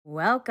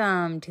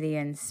Welcome to the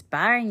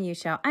Inspiring You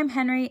Show. I'm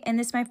Henry, and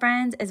this, my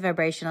friends, is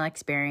Vibrational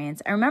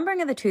Experience, a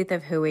remembering of the truth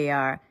of who we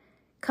are.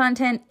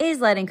 Content is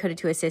light and coded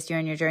to assist you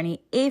on your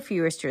journey if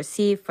you wish to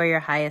receive for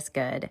your highest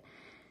good.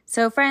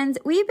 So, friends,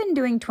 we've been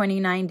doing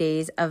 29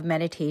 days of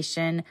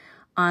meditation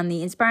on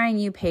the Inspiring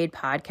You paid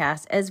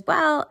podcast, as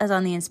well as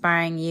on the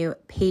Inspiring You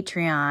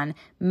Patreon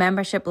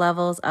membership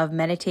levels of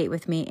Meditate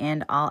With Me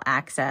and All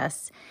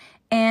Access.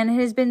 And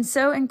it has been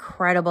so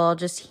incredible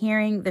just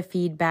hearing the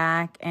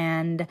feedback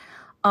and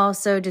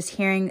also just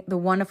hearing the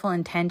wonderful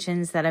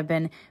intentions that have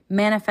been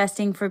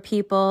manifesting for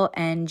people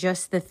and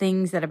just the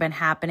things that have been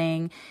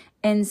happening.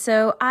 And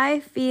so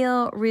I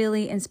feel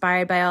really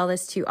inspired by all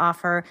this to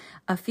offer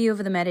a few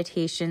of the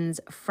meditations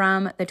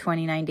from the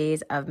 29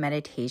 days of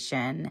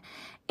meditation.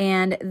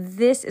 And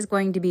this is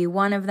going to be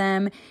one of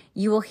them.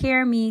 You will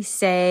hear me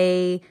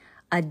say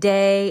a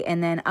day,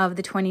 and then of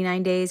the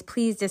 29 days,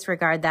 please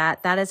disregard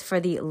that. That is for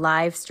the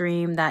live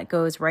stream that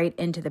goes right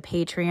into the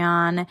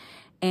Patreon.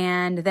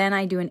 And then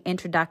I do an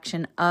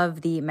introduction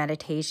of the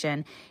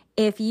meditation.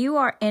 If you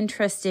are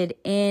interested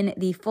in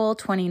the full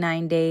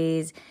 29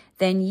 days,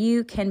 then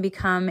you can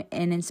become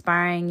an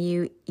Inspiring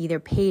You either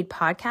paid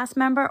podcast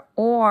member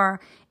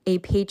or a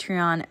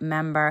Patreon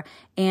member.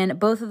 And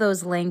both of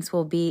those links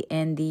will be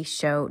in the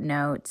show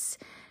notes.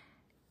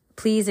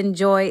 Please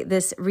enjoy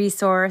this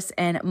resource,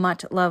 and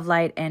much love,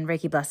 light, and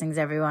Reiki blessings,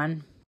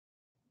 everyone.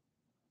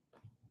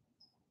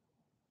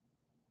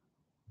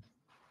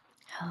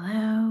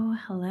 Hello,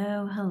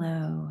 hello,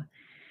 hello.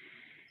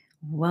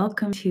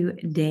 Welcome to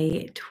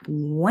day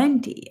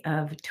 20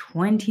 of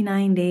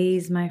 29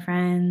 days, my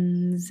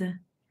friends.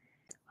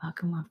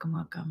 Welcome, welcome,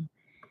 welcome.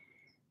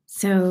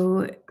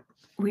 So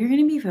we're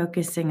going to be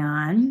focusing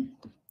on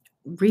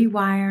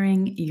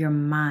rewiring your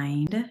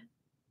mind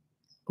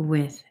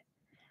with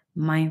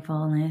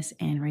mindfulness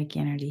and Reiki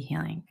energy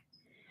healing.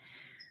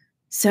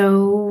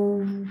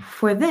 So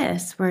for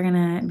this, we're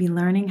going to be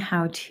learning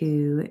how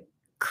to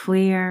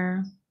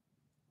clear,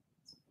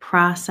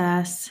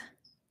 process,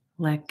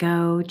 let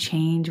go,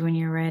 change when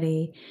you're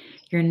ready,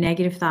 your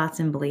negative thoughts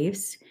and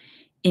beliefs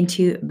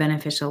into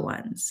beneficial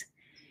ones,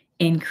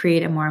 and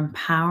create a more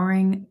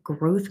empowering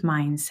growth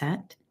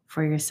mindset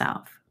for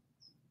yourself.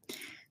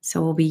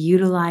 So we'll be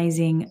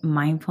utilizing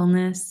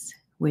mindfulness,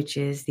 which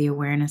is the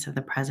awareness of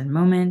the present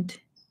moment,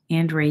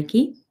 and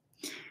Reiki,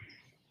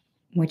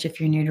 which, if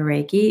you're new to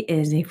Reiki,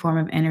 is a form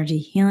of energy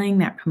healing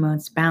that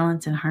promotes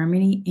balance and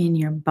harmony in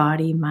your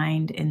body,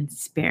 mind, and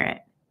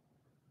spirit.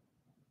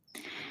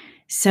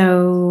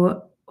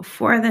 So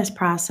for this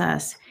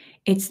process,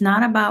 it's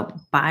not about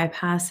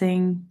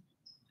bypassing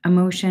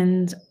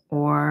emotions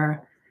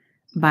or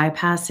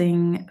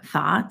bypassing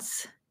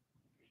thoughts.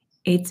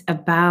 It's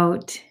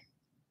about,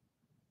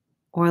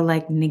 or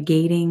like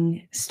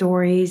negating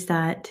stories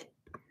that,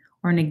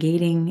 or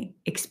negating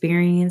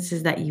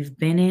experiences that you've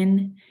been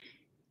in.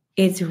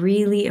 It's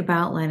really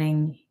about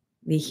letting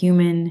the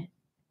human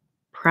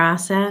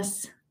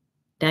process,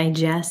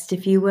 digest,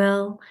 if you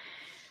will,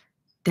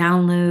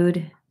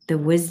 download the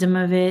wisdom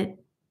of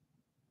it,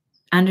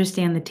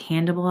 understand the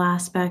tangible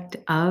aspect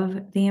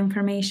of the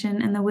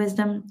information and the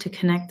wisdom to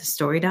connect the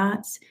story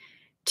dots,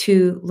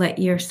 to let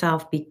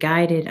yourself be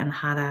guided on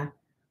how to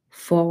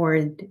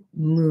forward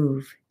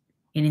move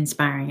in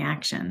inspiring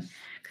action.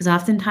 Because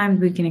oftentimes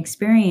we can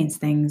experience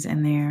things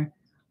in there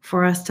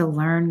for us to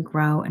learn,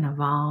 grow, and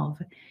evolve.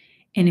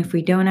 And if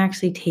we don't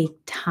actually take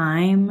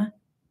time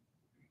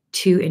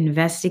to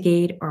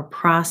investigate or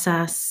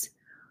process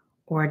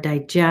or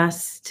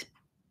digest,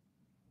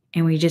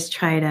 and we just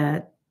try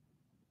to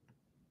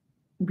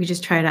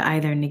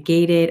either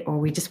negate it or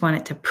we just want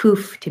it to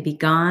poof, to be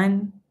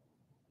gone,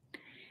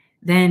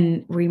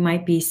 then we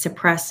might be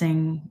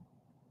suppressing,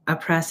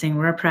 oppressing,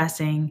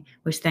 repressing,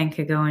 which then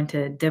could go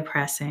into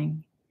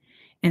depressing.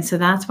 And so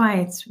that's why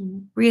it's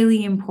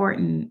really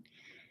important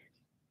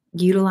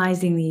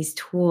utilizing these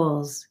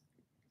tools,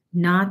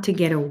 not to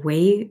get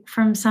away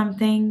from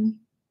something,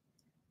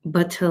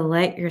 but to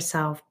let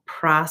yourself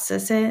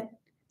process it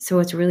so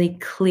it's really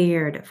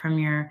cleared from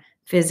your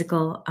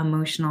physical,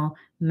 emotional,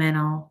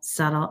 mental,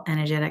 subtle,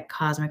 energetic,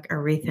 cosmic,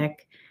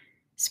 etheric,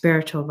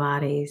 spiritual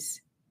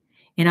bodies.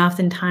 And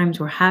oftentimes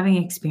we're having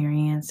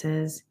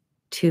experiences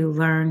to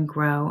learn,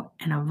 grow,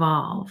 and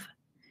evolve.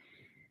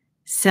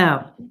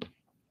 So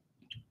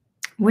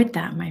with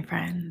that, my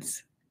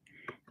friends,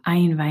 I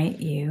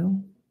invite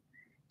you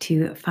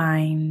to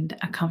find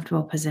a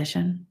comfortable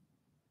position,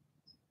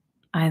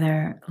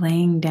 either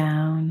laying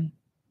down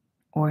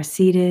or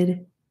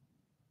seated.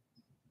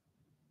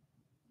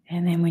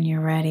 And then when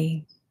you're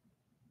ready,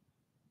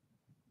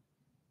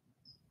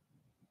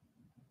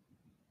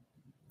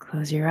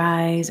 close your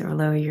eyes or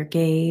lower your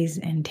gaze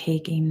and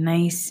take a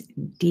nice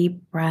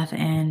deep breath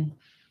in.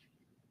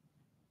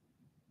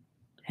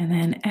 And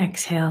then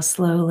exhale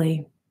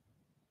slowly.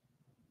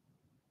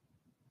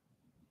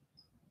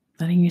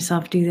 Letting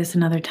yourself do this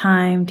another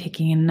time,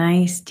 taking a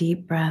nice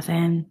deep breath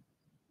in.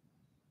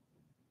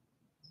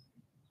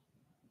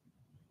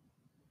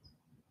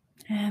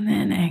 And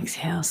then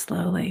exhale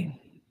slowly.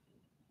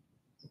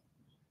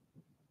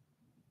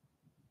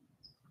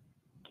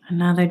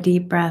 Another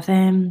deep breath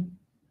in.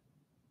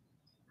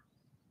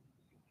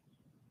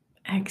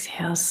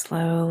 Exhale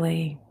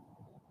slowly,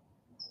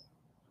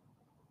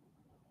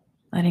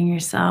 letting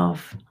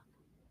yourself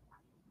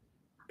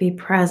be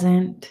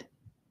present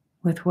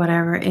with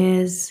whatever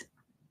is.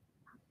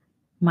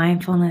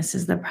 Mindfulness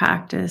is the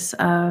practice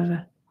of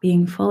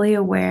being fully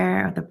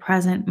aware of the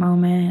present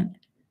moment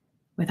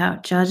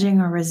without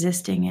judging or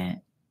resisting it.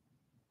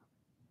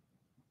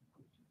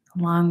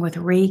 Along with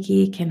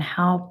Reiki, can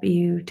help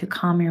you to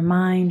calm your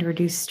mind,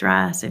 reduce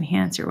stress,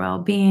 enhance your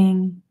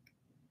well-being.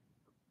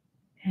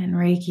 And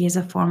Reiki is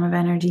a form of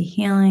energy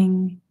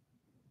healing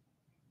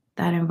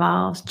that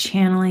involves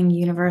channeling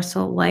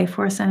universal life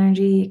force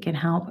energy. It can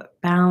help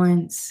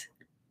balance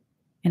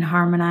and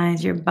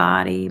harmonize your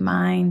body,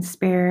 mind,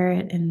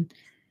 spirit, and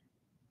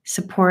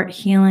support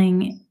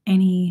healing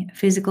any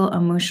physical,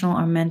 emotional,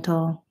 or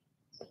mental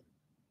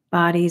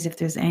bodies if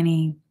there's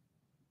any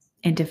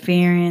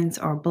interference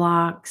or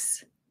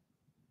blocks.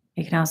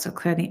 It can also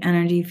clear the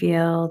energy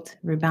field,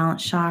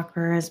 rebalance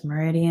chakras,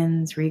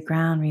 meridians,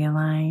 reground,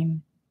 realign.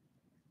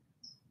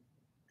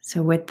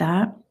 So with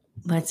that,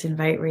 let's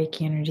invite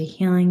Reiki energy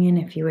healing in.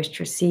 If you wish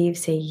to receive,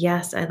 say,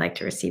 yes, I'd like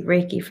to receive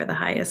Reiki for the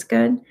highest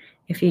good.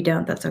 If you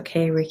don't, that's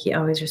okay. Reiki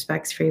always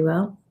respects free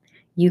will.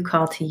 You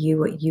call to you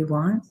what you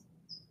want.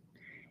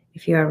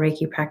 If you are a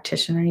Reiki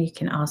practitioner, you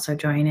can also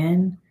join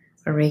in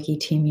a Reiki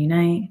Team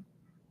Unite.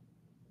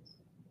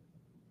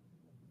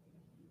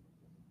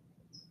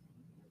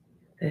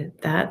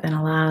 That then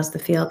allows the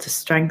field to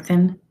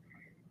strengthen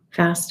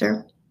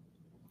faster.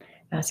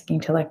 Asking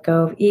to let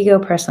go of ego,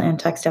 personal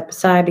intellect, step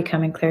aside,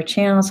 becoming clear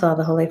channels, allow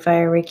the holy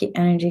fire, Reiki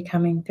energy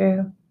coming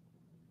through.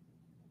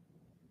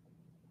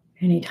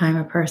 Anytime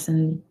a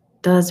person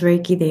does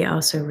Reiki, they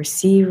also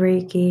receive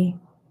Reiki.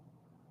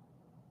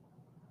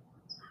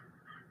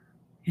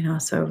 And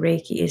also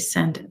Reiki is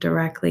sent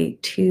directly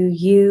to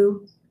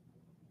you.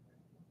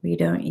 We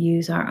don't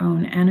use our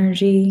own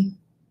energy.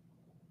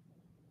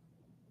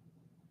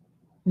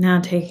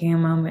 Now taking a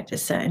moment to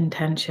set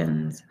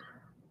intentions.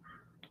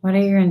 What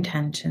are your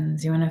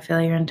intentions? You want to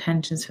feel your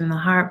intentions from the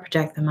heart,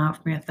 project them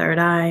out from your third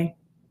eye.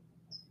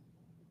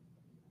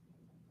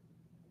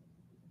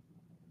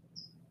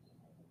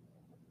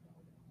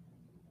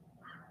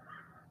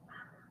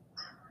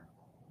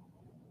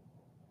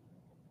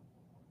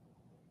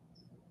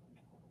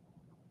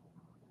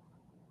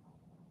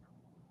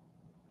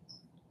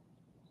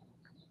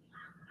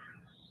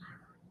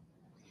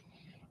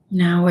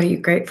 Now, what are you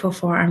grateful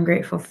for? I'm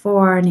grateful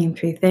for. Name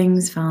 3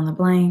 things, fill in the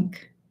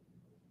blank.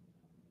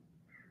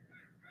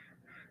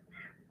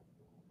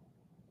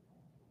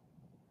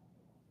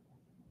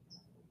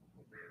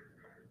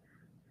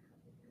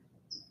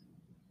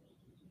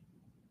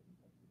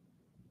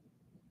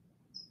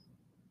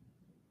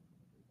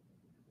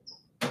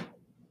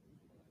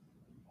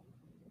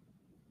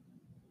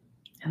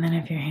 And then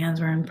if your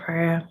hands were in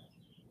prayer,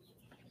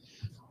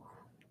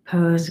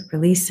 pose,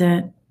 release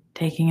it,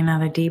 taking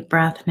another deep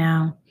breath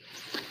now.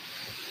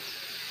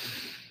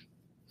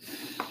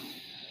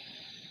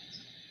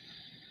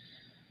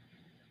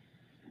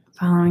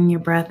 Following your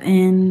breath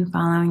in,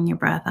 following your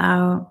breath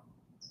out.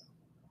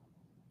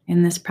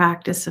 In this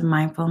practice of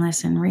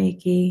mindfulness and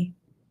Reiki,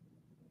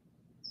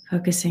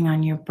 focusing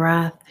on your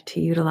breath to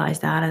utilize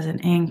that as an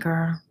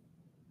anchor,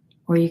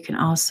 or you can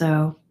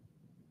also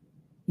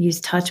use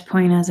touch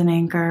point as an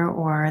anchor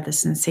or the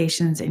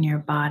sensations in your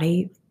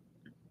body.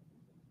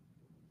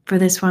 For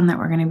this one that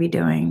we're going to be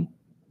doing,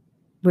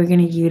 we're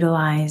going to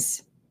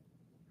utilize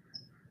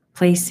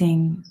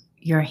placing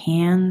your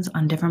hands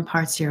on different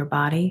parts of your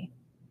body.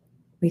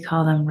 We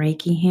call them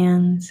Reiki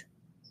hands.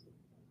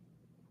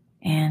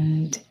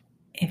 And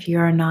if you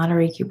are not a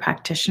Reiki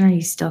practitioner,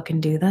 you still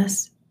can do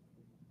this.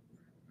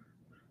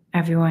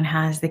 Everyone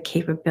has the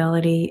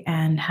capability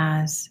and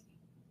has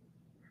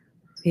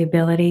the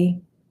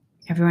ability.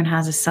 Everyone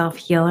has a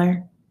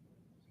self-healer.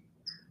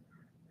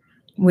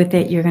 With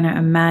it, you're going to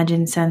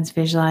imagine, sense,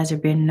 visualize, or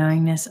be in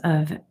knowingness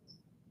of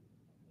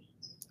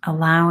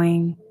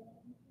allowing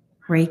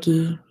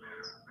Reiki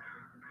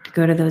to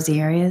go to those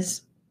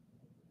areas.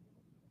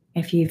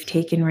 If you've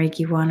taken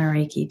Reiki 1 or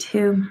Reiki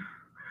 2,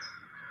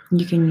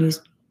 you can use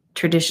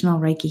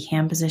traditional Reiki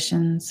hand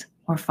positions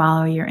or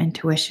follow your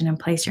intuition and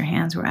place your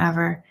hands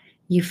wherever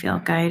you feel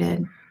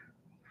guided.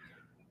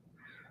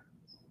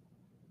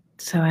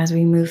 So as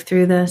we move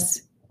through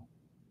this,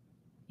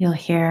 you'll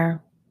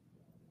hear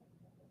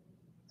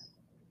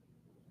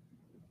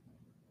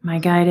my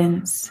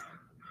guidance.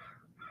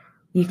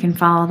 You can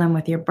follow them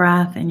with your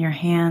breath and your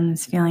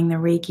hands, feeling the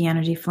Reiki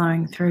energy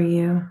flowing through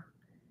you.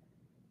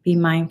 Be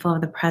mindful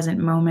of the present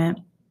moment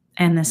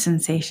and the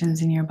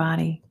sensations in your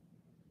body.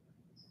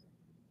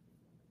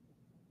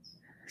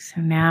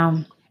 So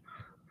now,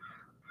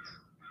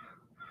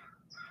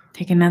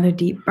 take another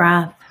deep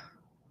breath.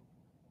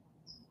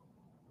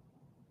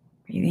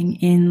 Breathing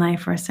in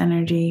life force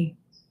energy.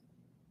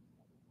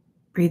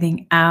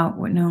 Breathing out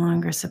what no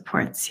longer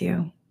supports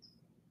you.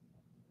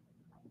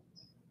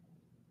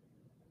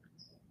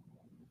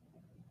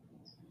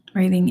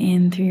 Breathing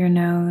in through your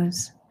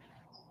nose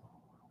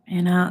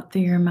and out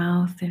through your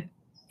mouth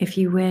if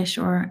you wish,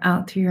 or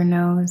out through your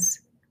nose,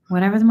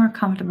 whatever's more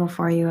comfortable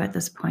for you at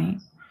this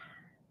point.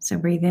 So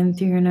breathe in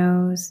through your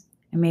nose,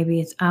 and maybe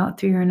it's out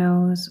through your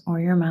nose or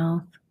your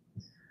mouth,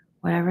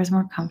 whatever's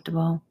more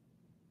comfortable.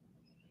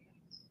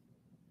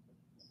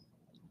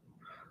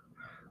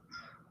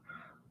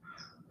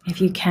 If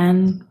you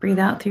can breathe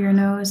out through your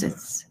nose,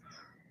 it's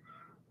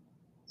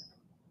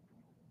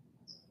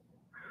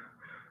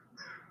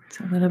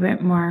a little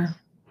bit more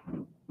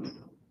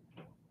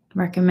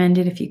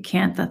recommended. If you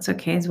can't, that's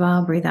okay as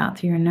well. Breathe out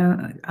through your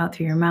nose, out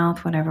through your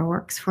mouth, whatever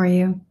works for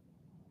you.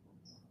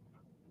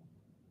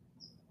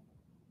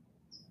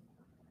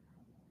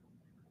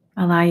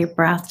 Allow your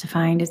breath to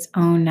find its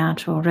own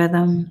natural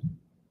rhythm,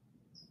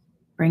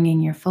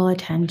 bringing your full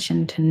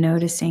attention to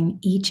noticing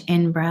each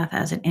in-breath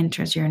as it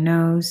enters your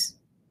nose,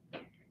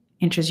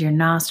 enters your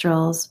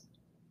nostrils,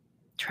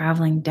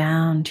 traveling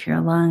down to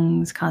your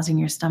lungs, causing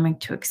your stomach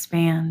to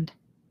expand,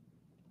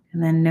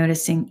 and then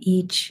noticing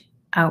each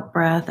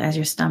out-breath as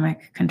your stomach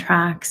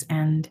contracts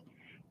and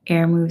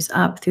air moves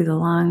up through the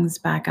lungs,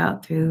 back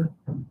out through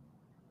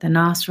the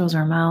nostrils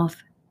or mouth,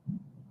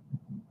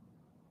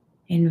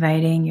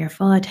 inviting your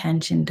full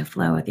attention to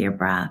flow with your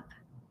breath.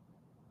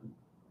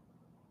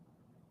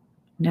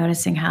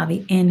 Noticing how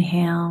the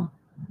inhale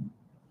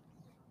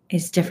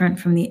is different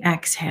from the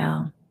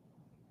exhale.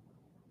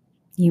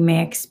 You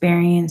may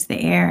experience the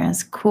air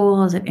as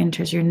cool as it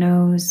enters your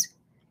nose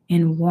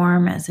and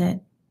warm as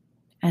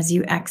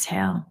you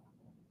exhale.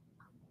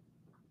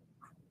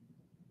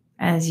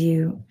 As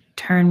you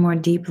turn more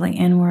deeply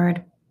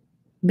inward,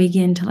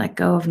 begin to let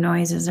go of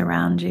noises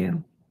around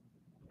you.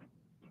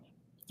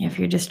 If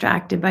you're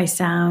distracted by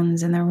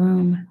sounds in the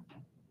room,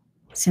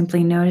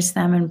 simply notice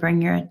them and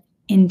bring your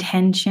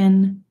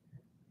intention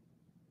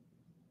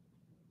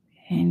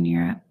and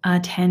your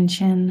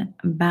attention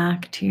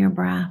back to your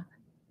breath.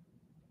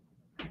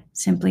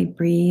 Simply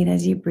breathe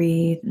as you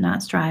breathe,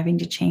 not striving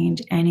to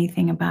change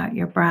anything about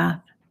your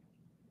breath.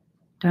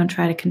 Don't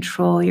try to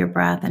control your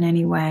breath in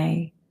any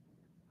way.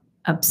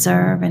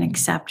 Observe and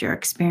accept your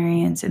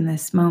experience in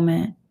this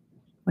moment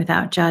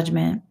without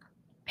judgment,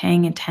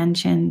 paying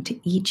attention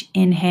to each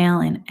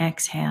inhale and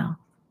exhale.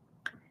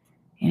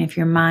 And if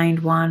your mind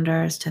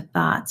wanders to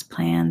thoughts,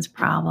 plans,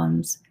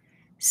 problems,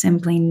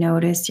 simply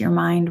notice your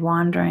mind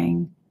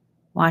wandering.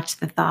 Watch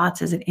the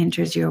thoughts as it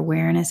enters your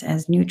awareness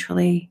as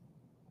neutrally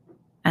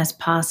as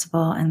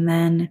possible. And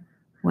then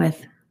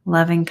with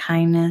loving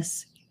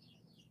kindness,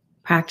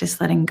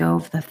 practice letting go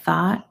of the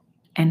thought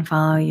and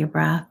follow your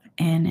breath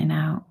in and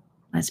out.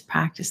 Let's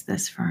practice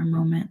this for a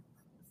moment.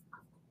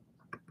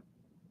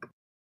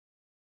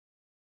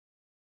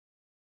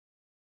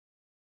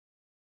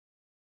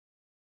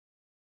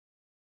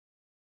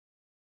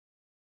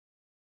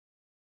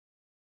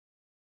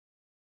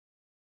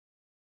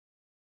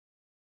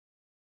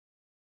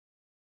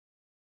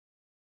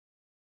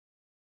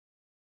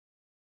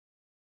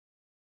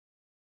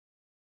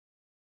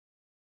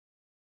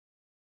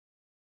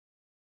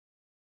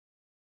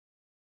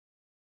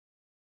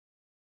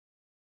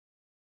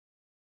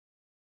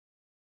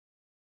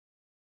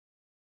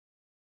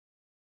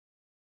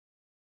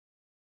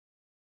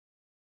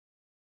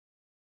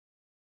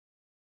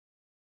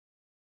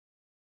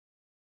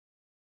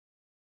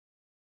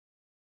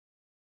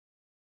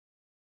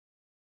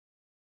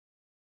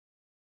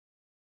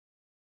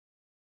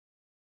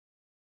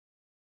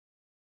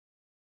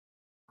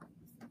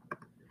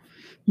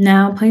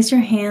 Now place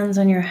your hands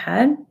on your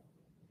head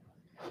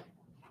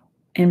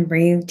and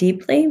breathe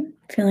deeply,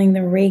 feeling the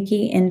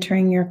Reiki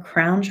entering your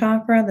crown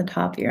chakra, the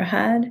top of your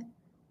head,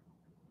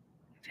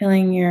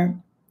 filling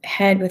your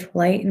head with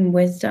light and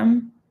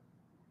wisdom,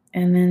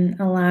 and then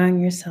allowing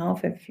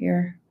yourself, if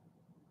you're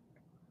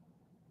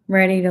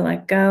ready, to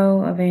let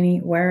go of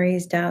any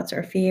worries, doubts,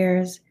 or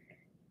fears,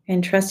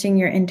 and trusting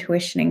your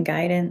intuition and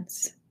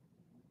guidance.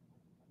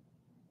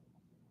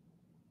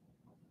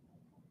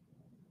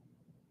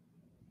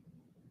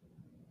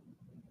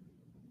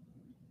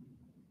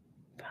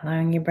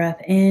 Following your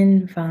breath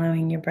in,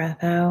 following your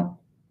breath out.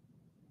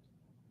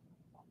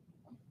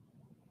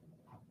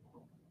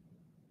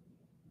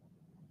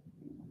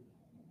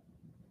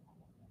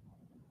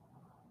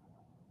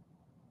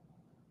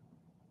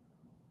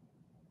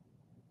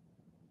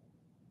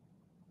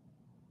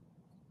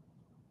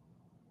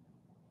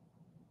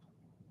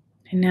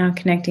 And now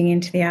connecting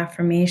into the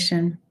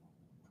affirmation.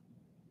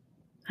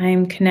 I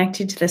am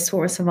connected to the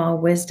source of all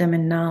wisdom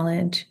and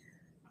knowledge.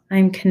 I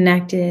am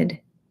connected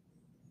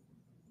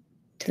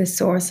to the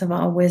source of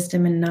all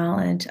wisdom and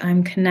knowledge.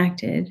 I'm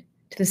connected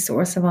to the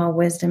source of all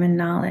wisdom and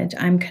knowledge.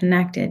 I'm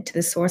connected to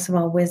the source of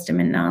all wisdom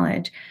and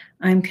knowledge.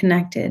 I'm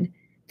connected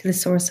to the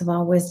source of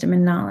all wisdom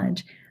and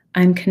knowledge.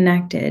 I'm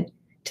connected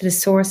to the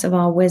source of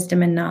all wisdom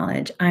and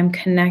knowledge. I'm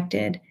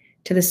connected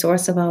to the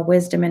source of all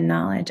wisdom and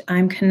knowledge.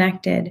 I'm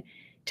connected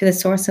to the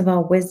source of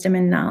all wisdom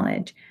and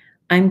knowledge.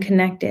 I'm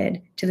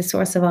connected to the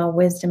source of all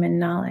wisdom and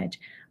knowledge.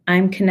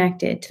 I'm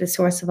connected to the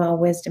source of all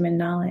wisdom and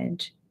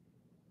knowledge.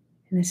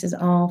 And this is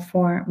all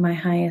for my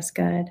highest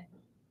good.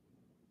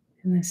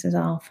 And this is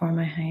all for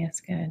my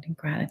highest good and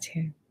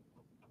gratitude.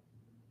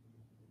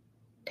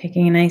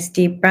 Taking a nice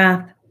deep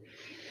breath.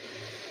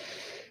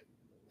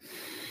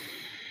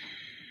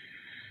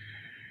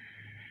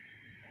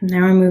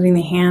 Now we're moving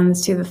the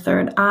hands to the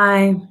third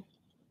eye.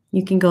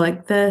 You can go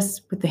like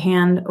this with the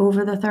hand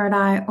over the third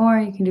eye, or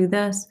you can do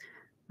this.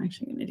 I'm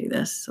actually going to do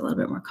this. It's a little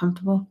bit more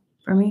comfortable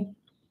for me.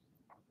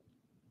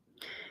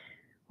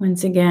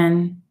 Once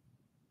again,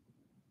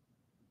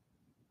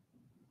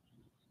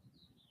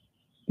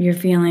 you're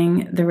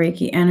feeling the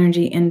Reiki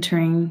energy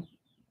entering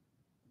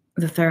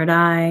the third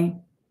eye,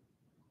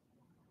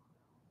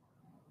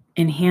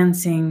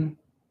 enhancing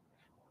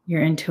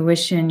your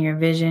intuition, your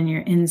vision,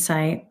 your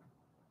insight,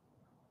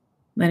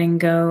 letting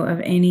go of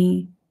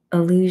any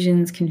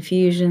illusions,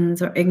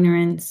 confusions, or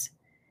ignorance,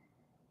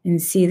 and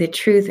see the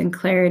truth and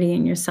clarity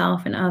in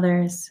yourself and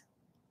others.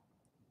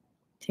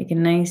 Take a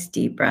nice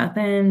deep breath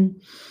in,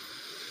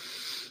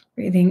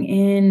 breathing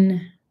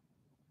in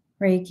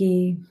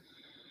Reiki,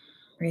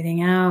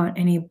 breathing out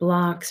any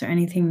blocks or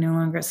anything no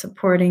longer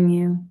supporting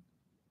you.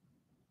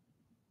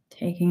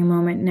 Taking a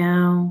moment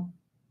now,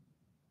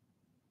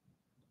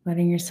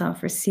 letting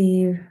yourself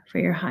receive for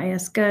your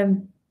highest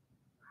good.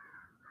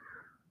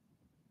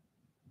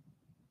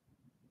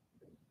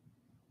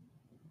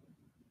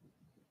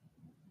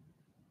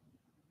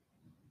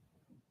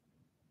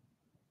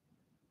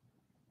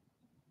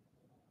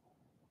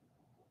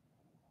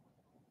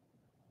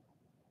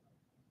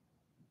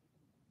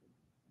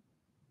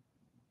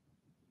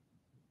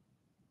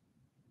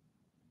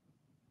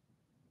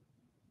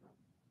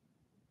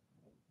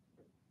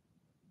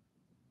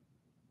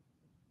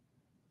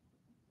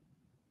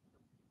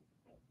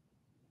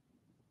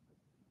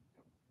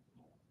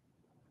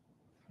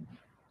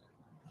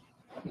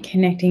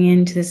 Connecting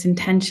into this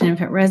intention,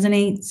 if it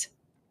resonates.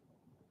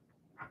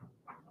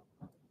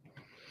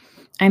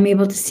 I'm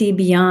able to see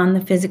beyond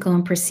the physical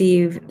and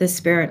perceive the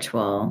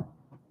spiritual,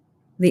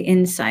 the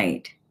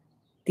insight,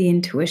 the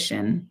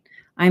intuition.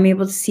 I'm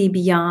able to see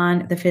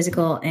beyond the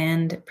physical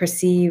and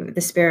perceive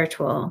the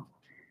spiritual,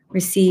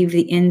 receive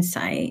the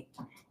insight,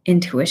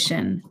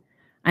 intuition.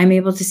 I'm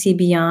able to see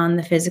beyond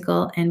the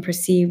physical and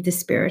perceive the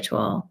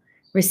spiritual,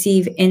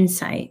 receive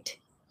insight,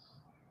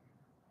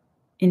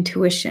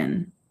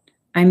 intuition.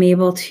 I'm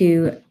able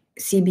to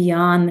see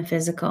beyond the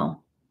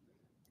physical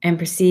and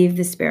perceive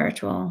the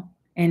spiritual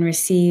and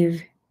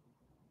receive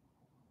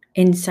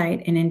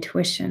insight and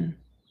intuition.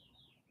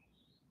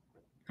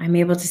 I'm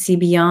able to see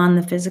beyond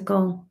the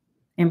physical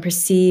and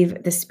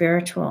perceive the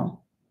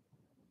spiritual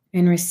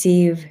and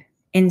receive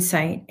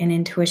insight and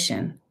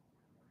intuition,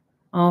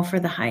 all for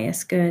the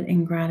highest good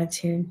and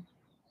gratitude.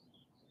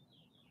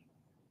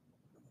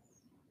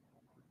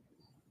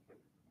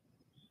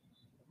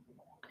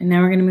 And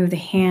now we're going to move the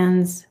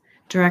hands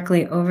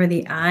directly over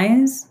the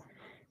eyes.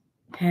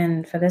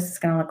 And for this, it's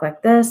going to look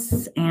like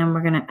this. And we're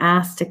going to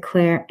ask to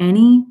clear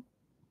any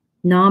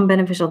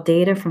non-beneficial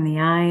data from the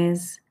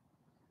eyes.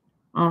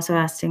 Also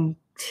asking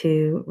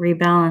to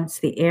rebalance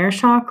the air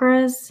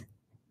chakras.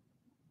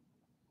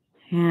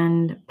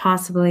 And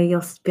possibly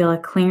you'll feel a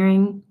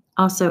clearing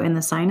also in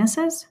the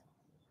sinuses.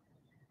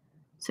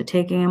 So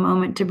taking a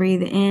moment to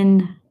breathe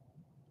in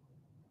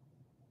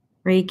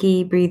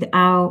Reiki, breathe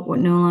out what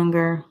no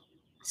longer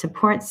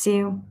supports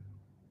you.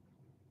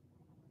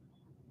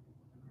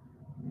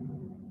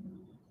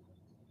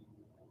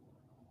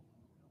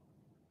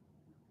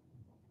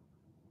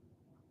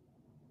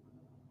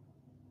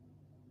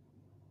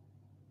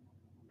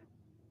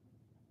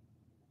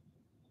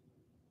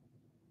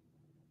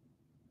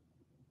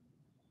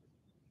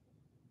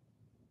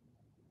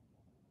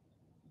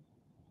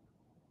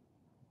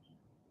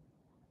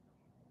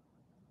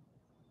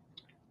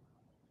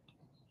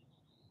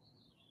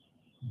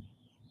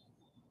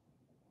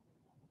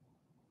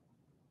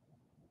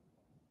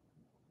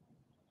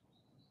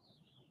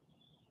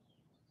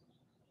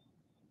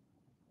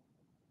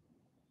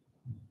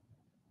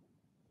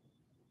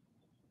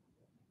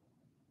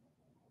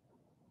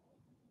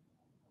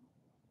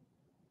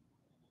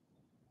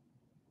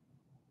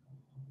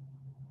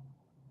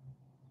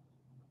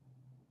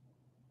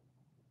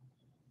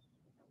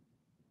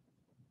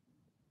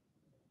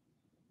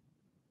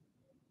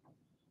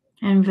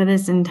 And for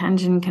this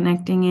intention,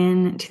 connecting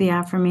in to the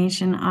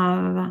affirmation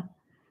of,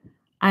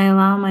 I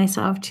allow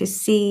myself to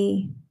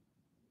see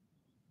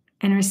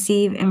and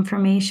receive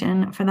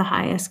information for the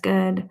highest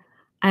good.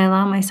 I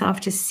allow myself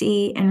to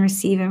see and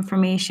receive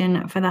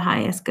information for the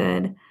highest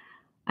good.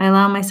 I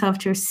allow myself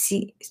to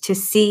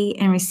see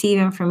and receive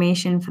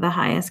information for the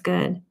highest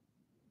good.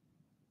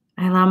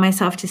 I allow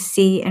myself to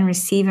see and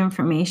receive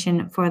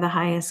information for the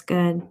highest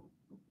good.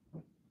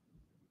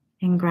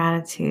 In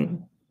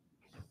gratitude.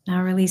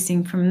 Now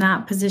releasing from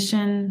that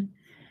position.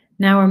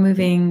 Now we're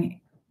moving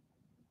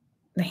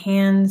the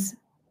hands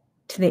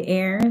to the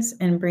ears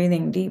and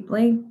breathing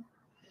deeply.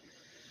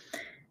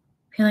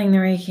 Feeling the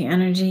Reiki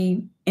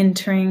energy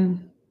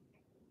entering.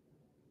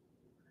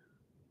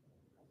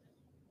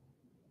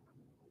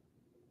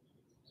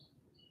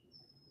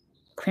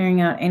 Clearing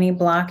out any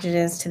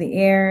blockages to the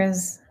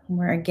ears.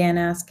 We're again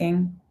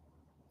asking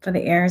for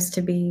the ears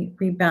to be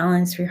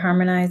rebalanced,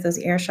 reharmonized. Those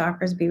ear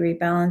chakras be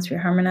rebalanced,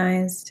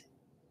 reharmonized.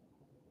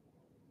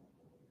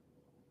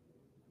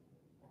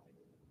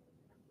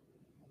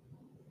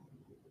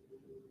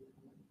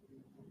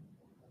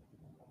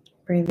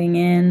 Breathing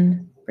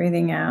in,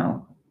 breathing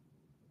out.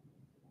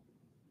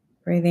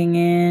 Breathing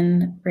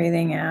in,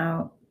 breathing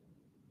out.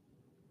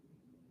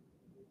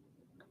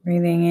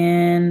 Breathing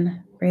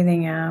in,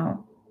 breathing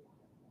out.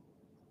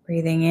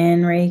 Breathing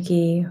in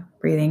Reiki,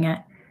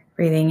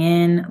 breathing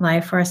in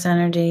life force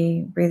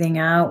energy, breathing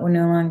out what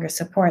no longer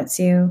supports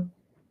you.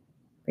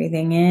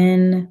 Breathing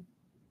in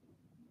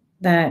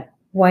that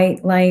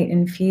white light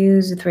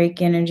infused with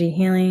Reiki energy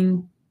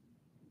healing.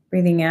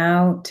 Breathing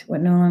out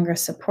what no longer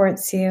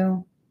supports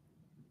you.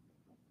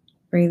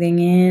 Breathing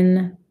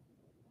in,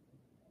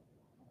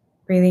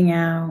 breathing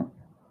out.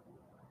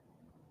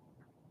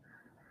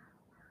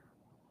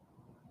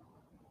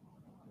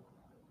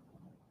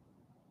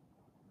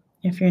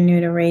 If you're new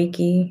to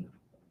Reiki,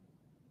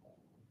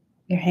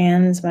 your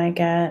hands might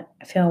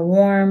feel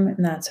warm,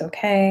 and that's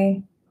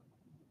okay.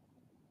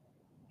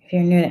 If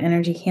you're new to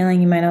energy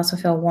healing, you might also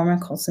feel warm and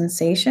cold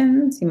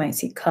sensations. You might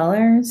see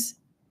colors.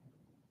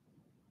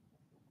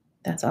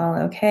 That's all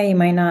okay. You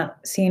might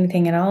not see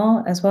anything at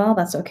all as well.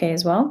 That's okay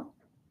as well.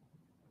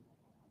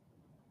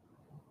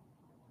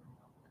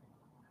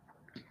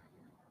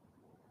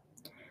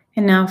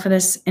 And now for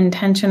this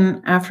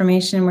intention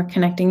affirmation we're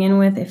connecting in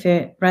with, if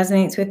it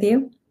resonates with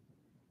you.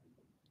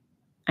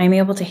 I'm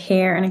able to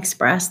hear and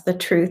express the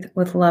truth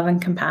with love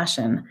and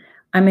compassion.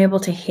 I'm able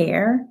to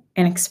hear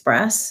and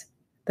express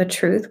the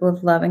truth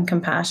with love and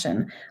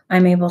compassion.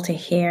 I'm able to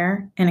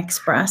hear and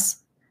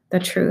express the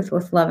truth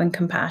with love and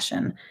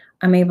compassion.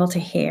 I'm able to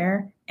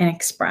hear and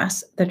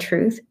express the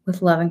truth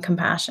with love and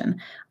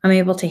compassion. I'm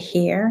able to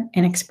hear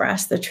and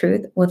express the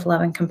truth with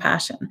love and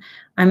compassion.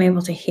 I'm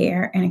able to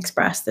hear and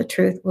express the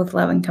truth with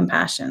love and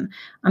compassion.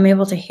 I'm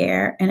able to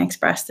hear and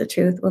express the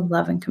truth with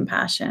love and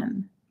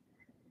compassion.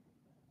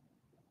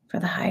 For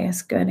the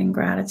highest good and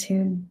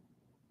gratitude.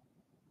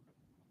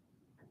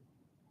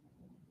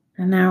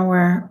 And now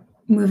we're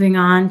moving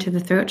on to the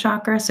throat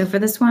chakra. So for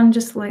this one,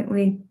 just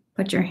lightly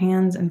put your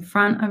hands in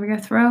front of your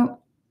throat.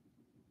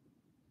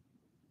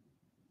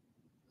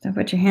 So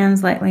put your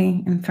hands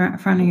lightly in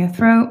front of your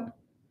throat.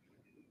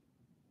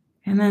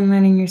 And then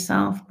letting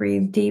yourself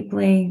breathe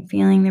deeply,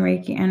 feeling the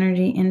Reiki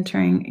energy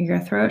entering your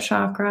throat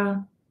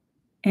chakra,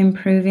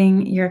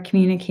 improving your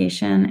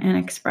communication and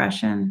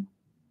expression.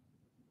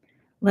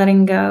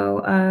 Letting go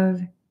of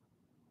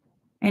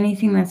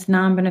anything that's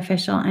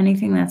non-beneficial,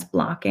 anything that's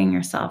blocking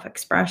your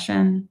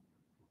self-expression.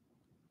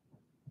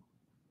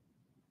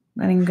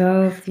 Letting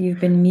go if you've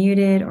been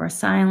muted or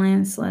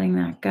silenced, letting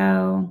that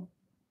go,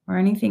 or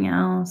anything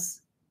else,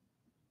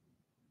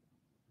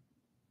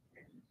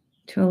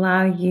 to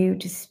allow you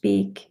to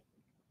speak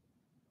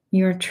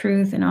your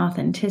truth and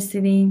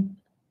authenticity.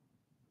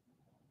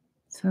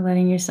 So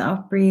letting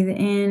yourself breathe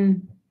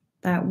in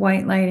that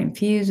white light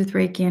infused with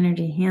Reiki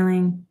energy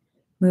healing,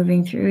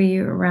 moving through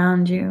you,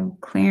 around you,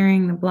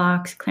 clearing the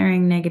blocks,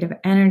 clearing negative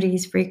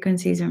energies,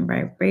 frequencies, and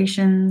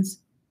vibrations.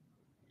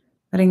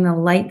 Letting the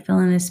light fill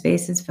in the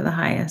spaces for the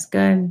highest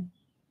good.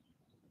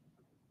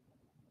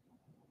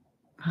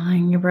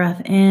 Following your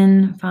breath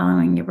in,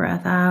 following your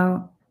breath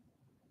out.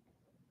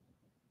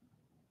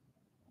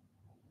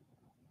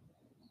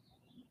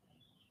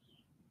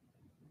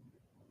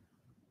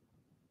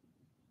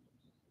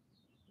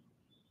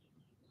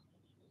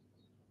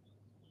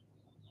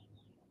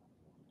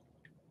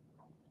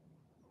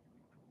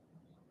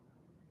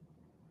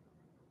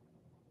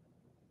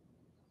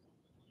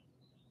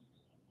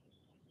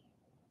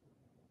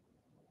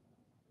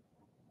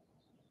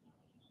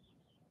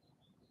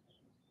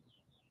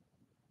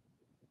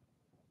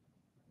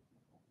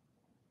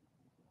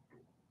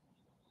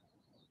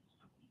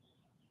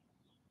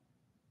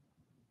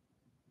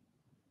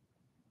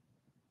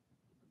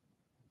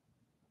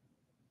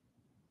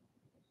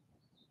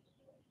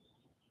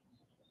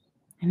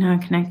 And now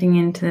connecting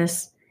into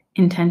this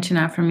intention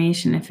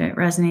affirmation, if it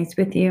resonates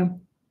with you.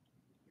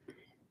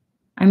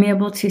 I'm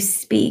able to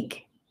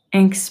speak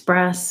and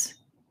express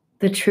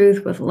the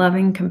truth with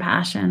loving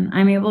compassion.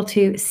 I'm able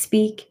to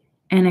speak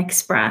and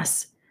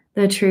express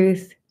the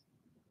truth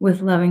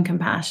with loving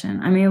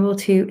compassion. I'm able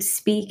to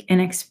speak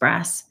and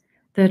express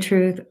the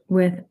truth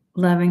with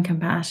loving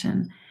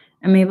compassion.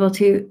 I'm able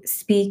to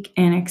speak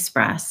and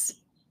express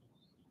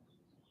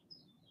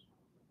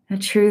the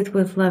truth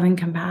with loving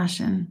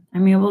compassion.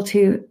 I'm able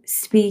to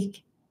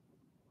speak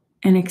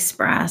and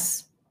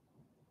express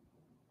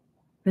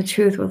the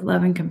truth with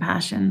love and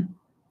compassion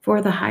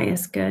for the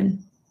highest good.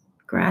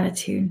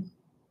 Gratitude.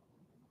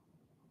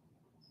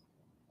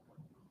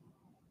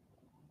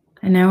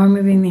 And now we're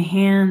moving the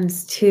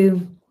hands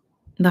to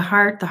the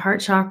heart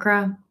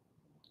chakra,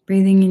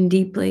 breathing in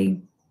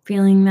deeply,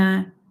 feeling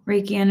that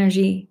Reiki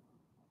energy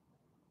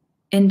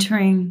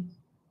entering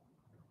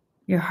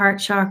your heart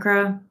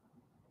chakra,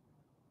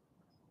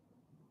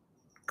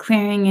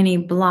 clearing any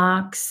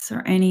blocks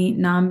or any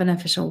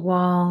non-beneficial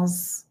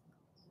walls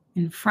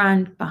in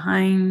front,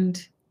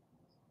 behind.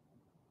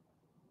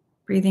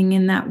 Breathing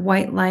in that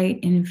white light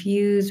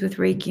infused with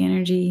Reiki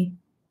energy.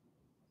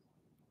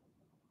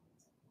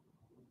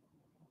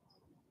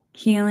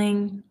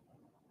 Healing,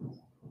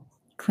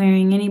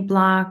 clearing any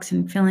blocks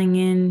and filling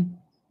in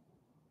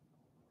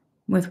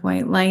with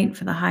white light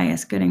for the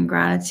highest good and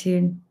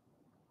gratitude.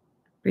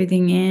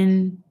 Breathing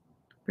in,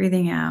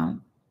 breathing out.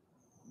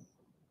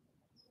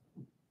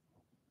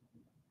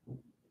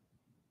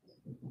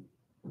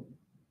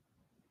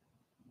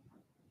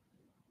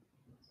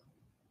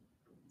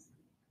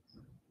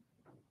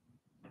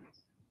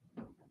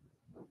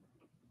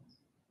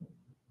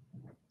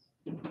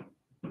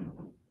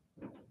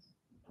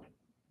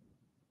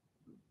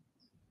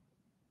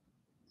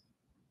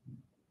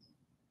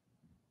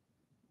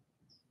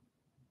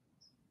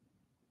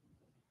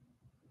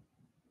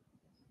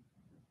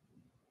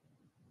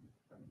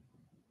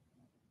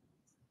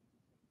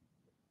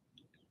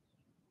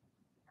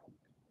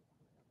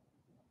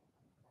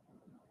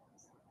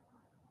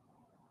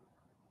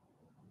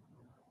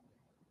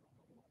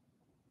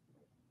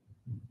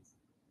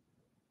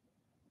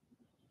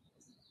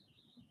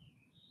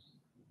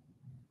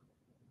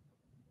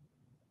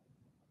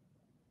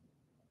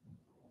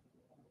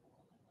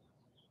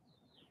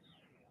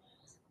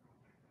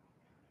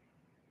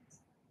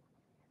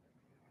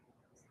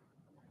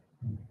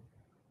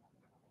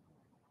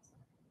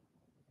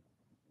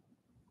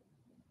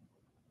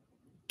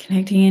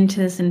 Connecting into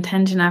this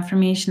intention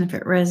affirmation if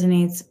it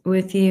resonates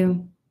with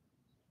you.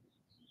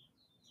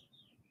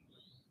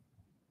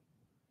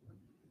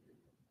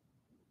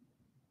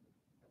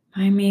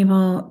 I'm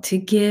able to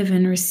give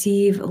and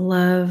receive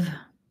love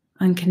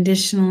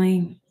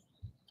unconditionally.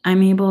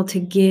 I'm able to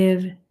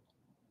give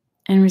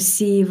and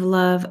receive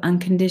love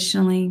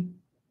unconditionally.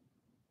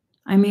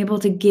 I'm able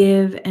to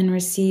give and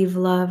receive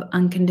love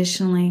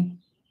unconditionally.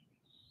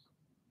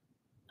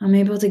 I'm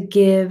able to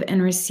give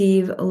and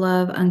receive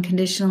love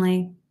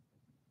unconditionally.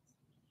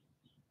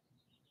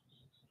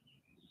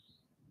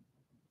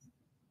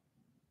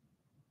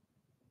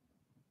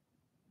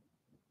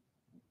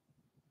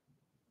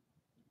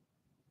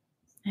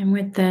 And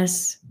with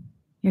this,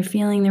 you're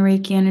feeling the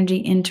Reiki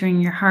energy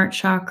entering your heart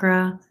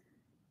chakra,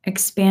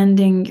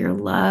 expanding your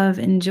love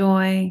and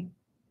joy,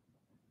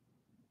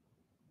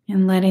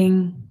 and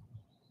letting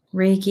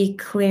Reiki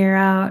clear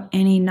out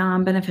any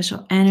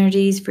non-beneficial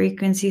energies,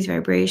 frequencies,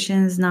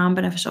 vibrations,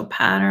 non-beneficial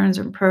patterns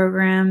or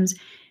programs,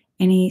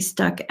 any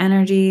stuck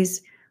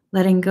energies,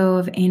 letting go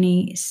of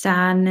any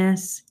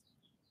sadness,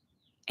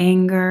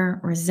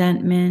 anger,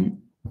 resentment.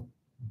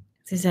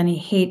 If there's any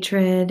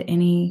hatred,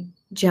 any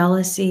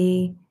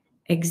jealousy,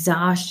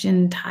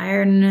 exhaustion,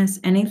 tiredness,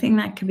 anything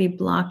that could be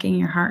blocking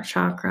your heart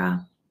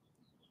chakra.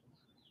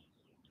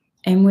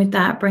 And with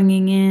that,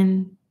 bringing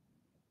in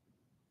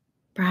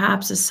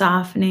perhaps a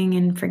softening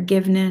and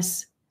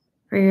forgiveness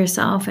for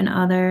yourself and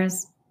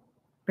others,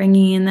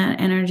 bringing in that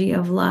energy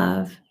of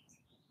love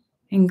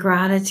and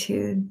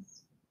gratitude.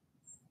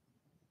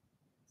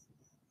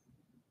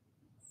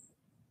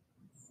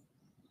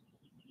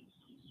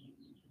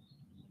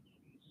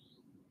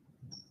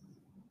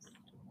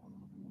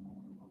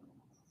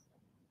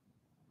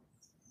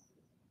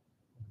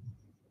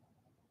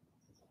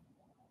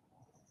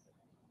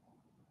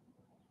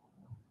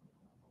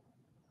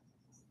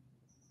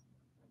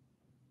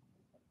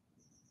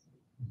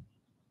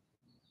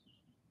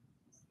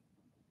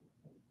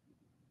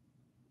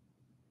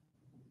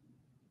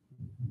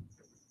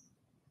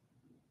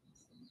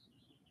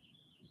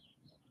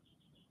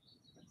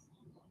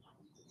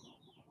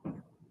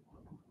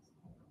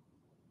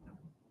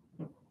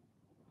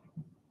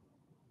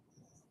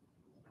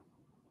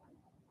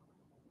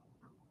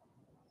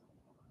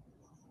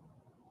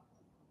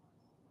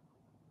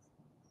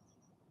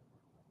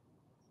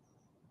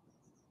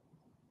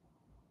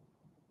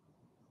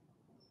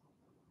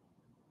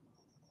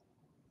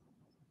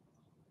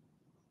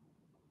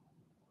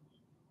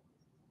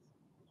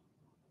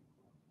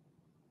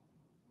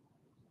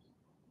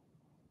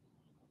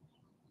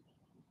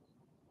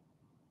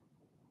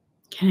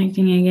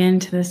 Connecting again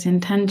to this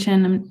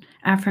intention and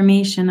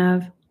affirmation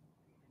of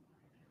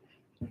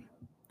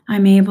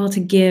I'm able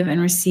to give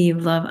and receive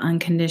love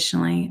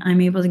unconditionally.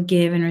 I'm able to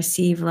give and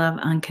receive love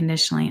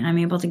unconditionally. I'm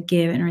able to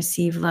give and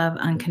receive love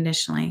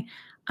unconditionally.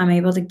 I'm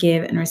able to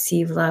give and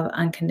receive love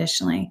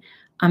unconditionally.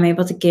 I'm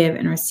able to give and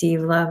receive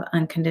love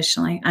unconditionally.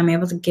 I'm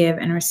able to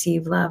give and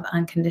receive love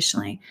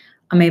unconditionally.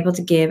 I'm able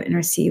to give and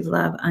receive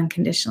love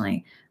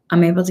unconditionally.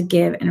 I'm able to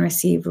give and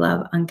receive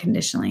love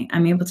unconditionally.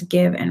 I'm able to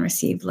give and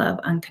receive love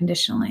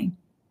unconditionally.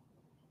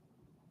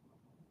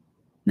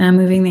 Now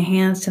moving the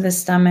hands to the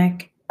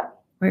stomach,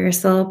 or your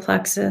solar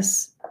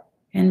plexus,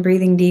 and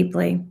breathing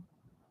deeply.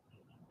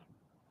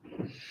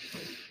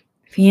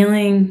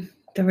 Feeling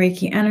the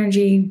Reiki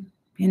energy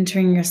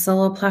entering your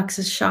solar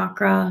plexus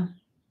chakra,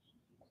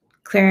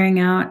 clearing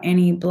out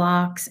any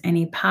blocks,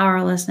 any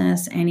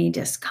powerlessness, any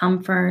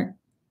discomfort.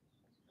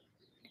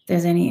 If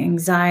there's any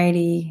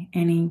anxiety,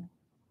 any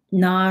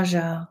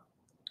nausea,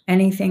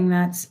 anything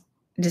that's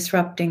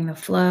disrupting the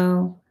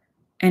flow,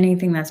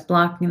 anything that's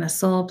blocking the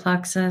solar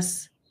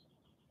plexus,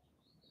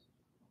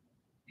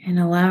 and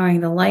allowing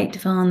the light to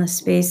fill in the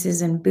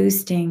spaces and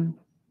boosting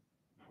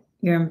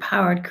your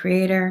empowered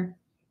creator,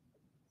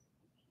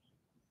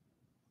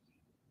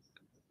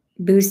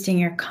 boosting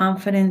your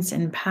confidence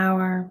and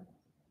power,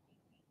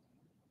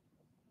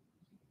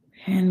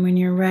 And when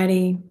you're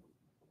ready,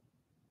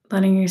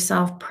 letting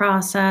yourself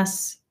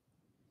process,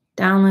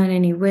 download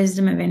any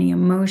wisdom of any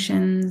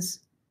emotions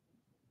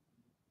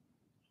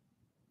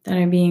that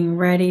are being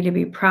ready to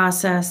be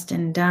processed,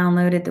 and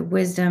downloaded the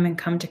wisdom and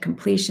come to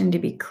completion to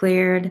be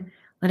cleared,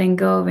 letting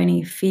go of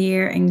any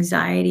fear,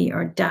 anxiety,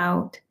 or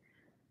doubt,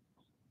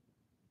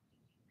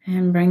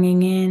 and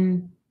bringing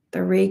in the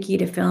Reiki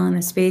to fill in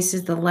the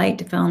spaces, the light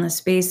to fill in the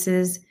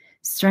spaces,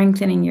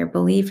 strengthening your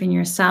belief in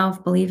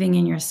yourself, believing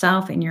in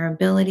yourself and your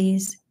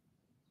abilities.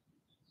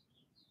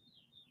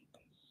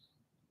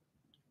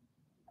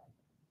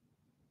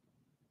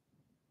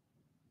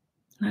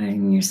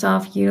 Letting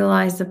yourself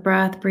utilize the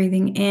breath,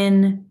 breathing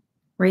in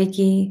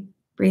Reiki,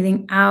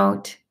 breathing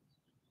out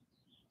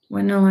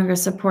what no longer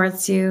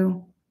supports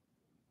you,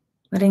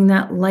 letting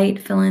that light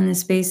fill in the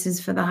spaces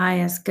for the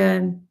highest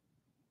good.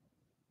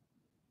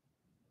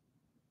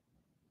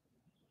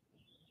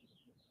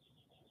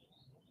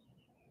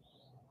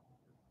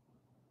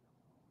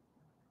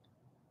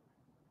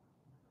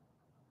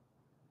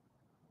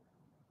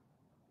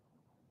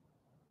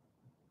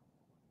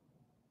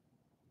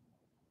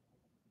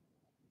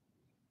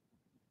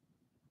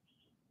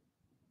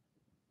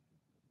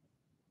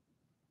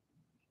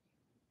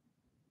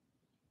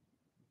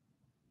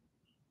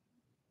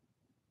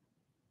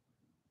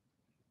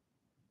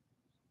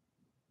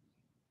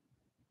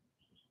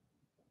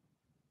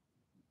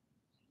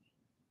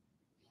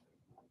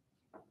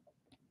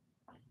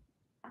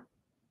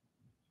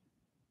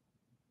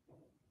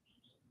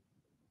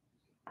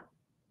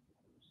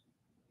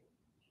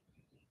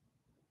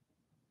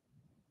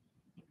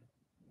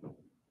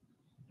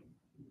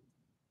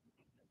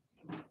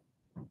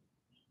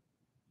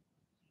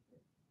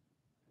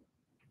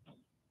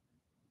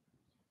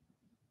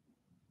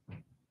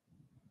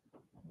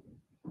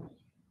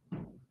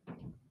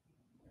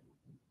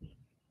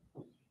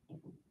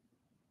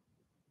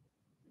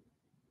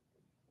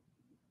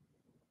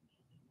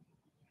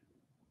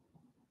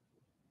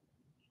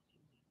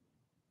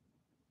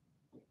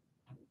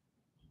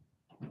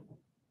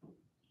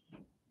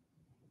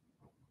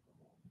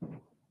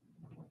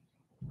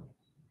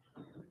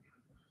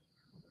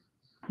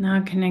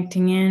 Now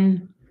connecting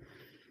in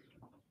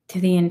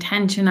to the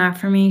intention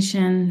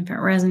affirmation, if it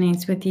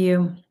resonates with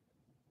you.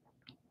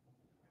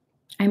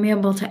 I'm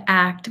able to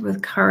act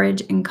with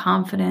courage and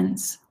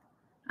confidence.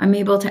 I'm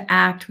able to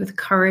act with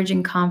courage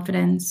and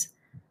confidence.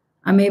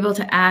 I'm able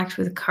to act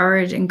with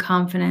courage and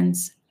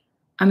confidence.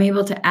 I'm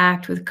able to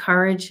act with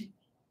courage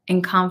and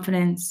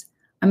confidence.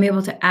 I'm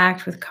able to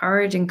act with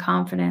courage and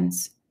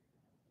confidence.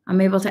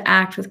 I'm able to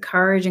act with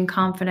courage and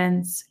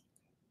confidence.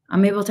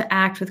 I'm able to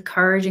act with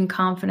courage and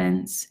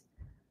confidence.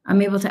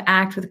 I'm able to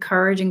act with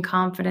courage and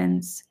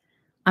confidence.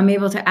 I'm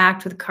able to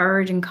act with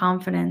courage and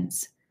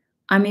confidence.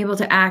 I'm able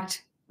to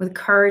act with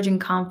courage and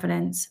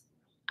confidence.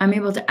 I'm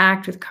able to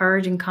act with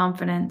courage and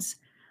confidence.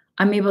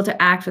 I'm able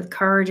to act with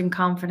courage and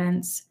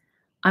confidence.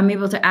 I'm able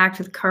to act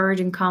with courage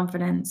and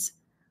confidence.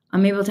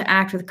 I'm able to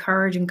act with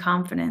courage and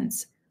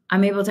confidence.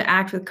 I'm able to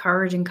act with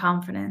courage and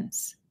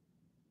confidence.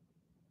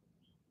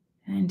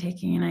 And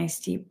taking a nice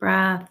deep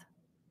breath.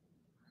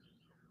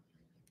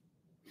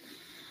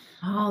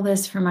 All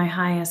this for my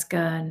highest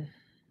good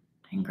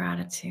and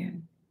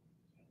gratitude.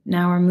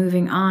 Now we're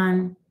moving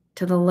on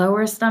to the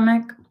lower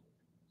stomach.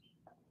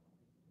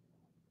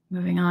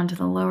 Moving on to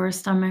the lower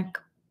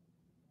stomach.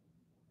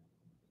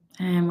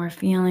 And we're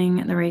feeling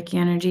the Reiki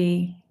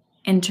energy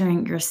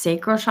entering your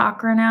sacral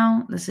chakra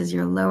now. This is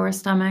your lower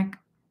stomach,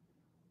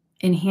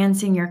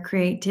 enhancing your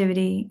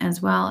creativity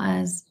as well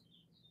as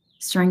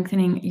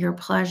strengthening your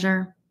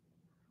pleasure.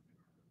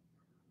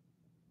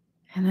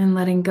 And then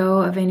letting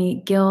go of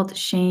any guilt,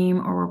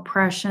 shame, or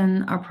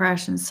repression,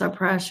 oppression,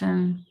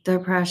 suppression,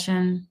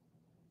 depression.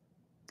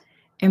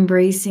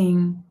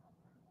 Embracing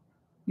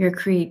your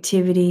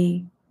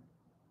creativity,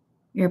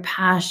 your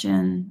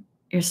passion,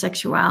 your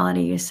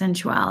sexuality, your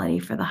sensuality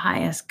for the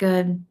highest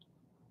good.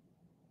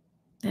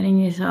 Letting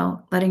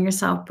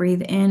yourself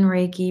breathe in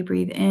Reiki,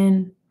 breathe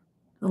in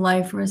the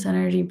life force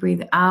energy,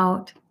 breathe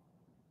out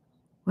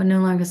what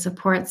no longer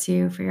supports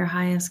you for your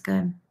highest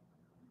good.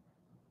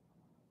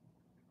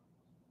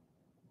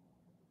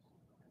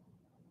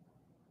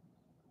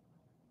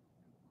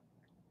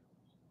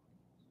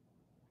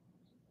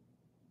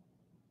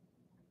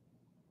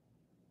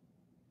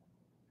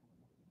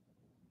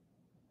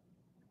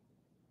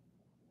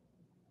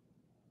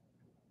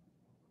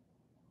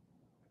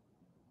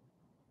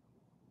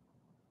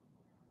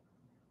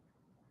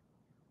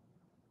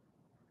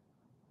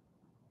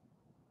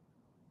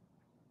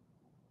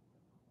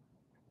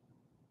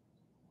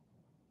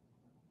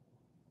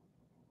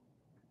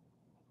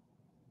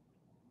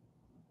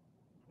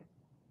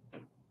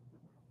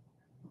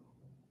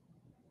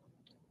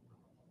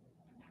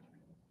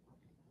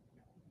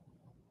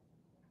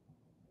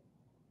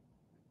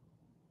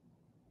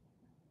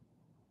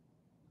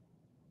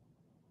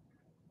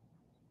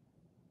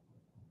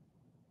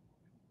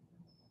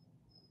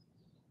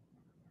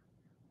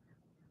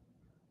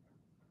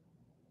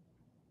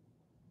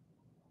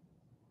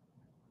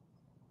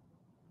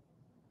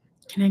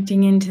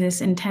 Connecting into this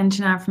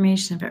intention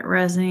affirmation if it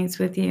resonates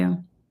with you.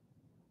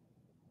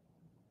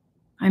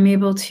 I'm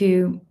able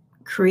to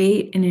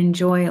create and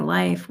enjoy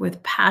life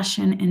with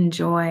passion and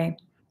joy.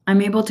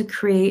 I'm able to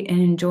create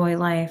and enjoy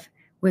life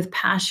with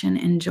passion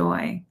and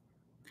joy.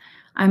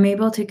 I'm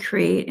able to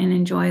create and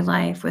enjoy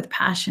life with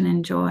passion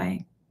and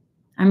joy.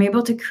 I'm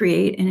able to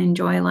create and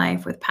enjoy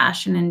life with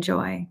passion and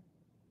joy.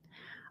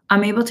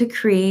 I'm able to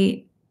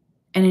create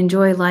and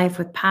enjoy life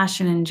with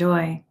passion and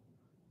joy.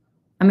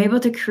 I'm able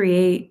to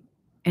create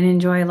and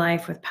enjoy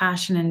life with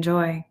passion and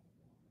joy.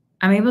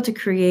 I'm able to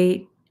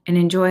create and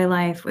enjoy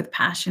life with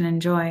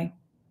passion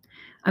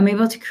and joy. I'm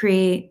able to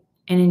create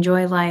and enjoy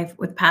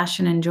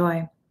life with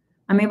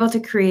passion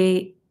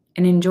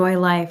and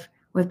joy. I'm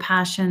able to create and enjoy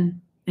life with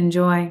passion and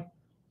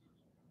joy.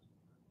 I'm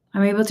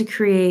able to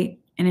create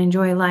and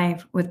enjoy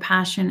life with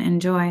passion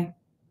and joy.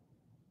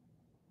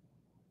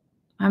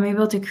 I'm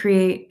able to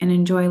create and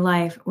enjoy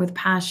life with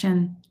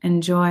passion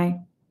and joy.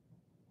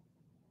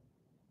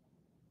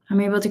 I'm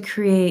able to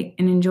create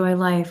and enjoy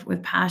life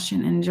with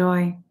passion and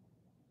joy.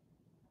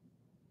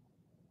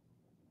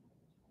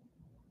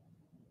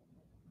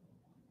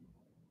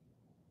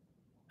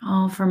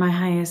 All for my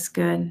highest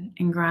good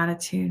and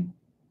gratitude.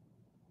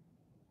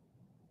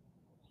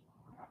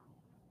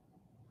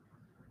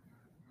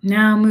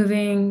 Now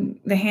moving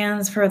the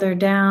hands further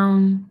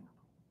down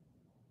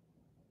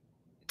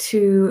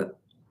to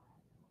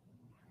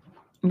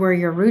where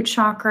your root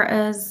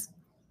chakra is.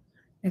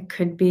 It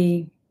could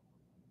be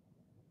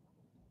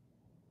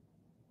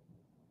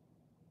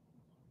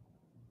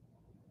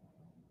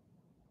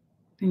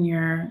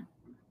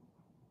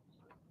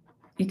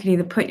you could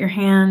either put your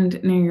hand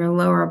near your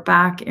lower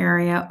back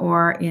area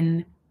or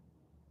in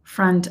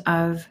front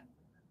of,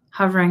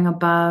 hovering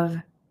above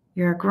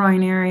your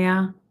groin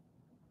area.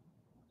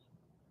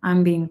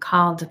 I'm being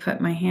called to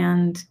put my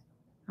hand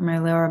on my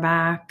lower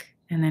back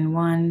and then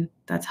one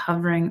that's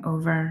hovering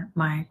over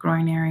my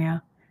groin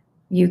area.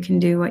 You can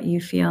do what you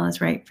feel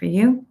is right for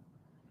you.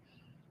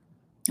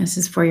 This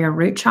is for your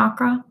root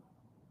chakra.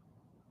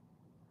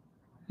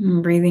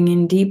 And breathing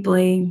in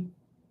deeply,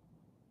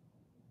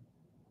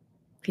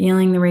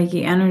 feeling the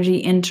Reiki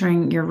energy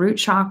entering your root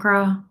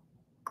chakra,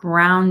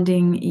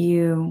 grounding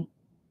you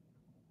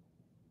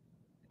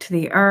to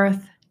the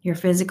earth, your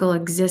physical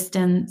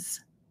existence,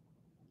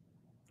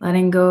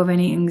 letting go of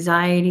any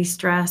anxiety,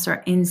 stress,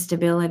 or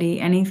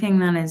instability, anything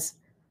that is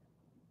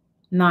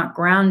not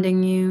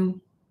grounding you,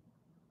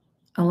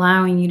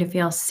 allowing you to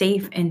feel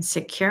safe and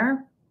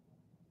secure,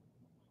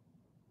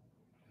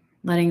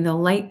 letting the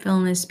light fill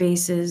in the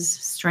spaces,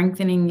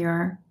 strengthening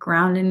your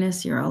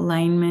groundedness, your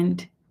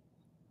alignment,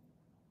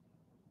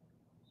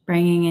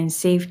 bringing in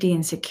safety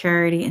and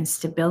security and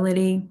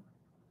stability.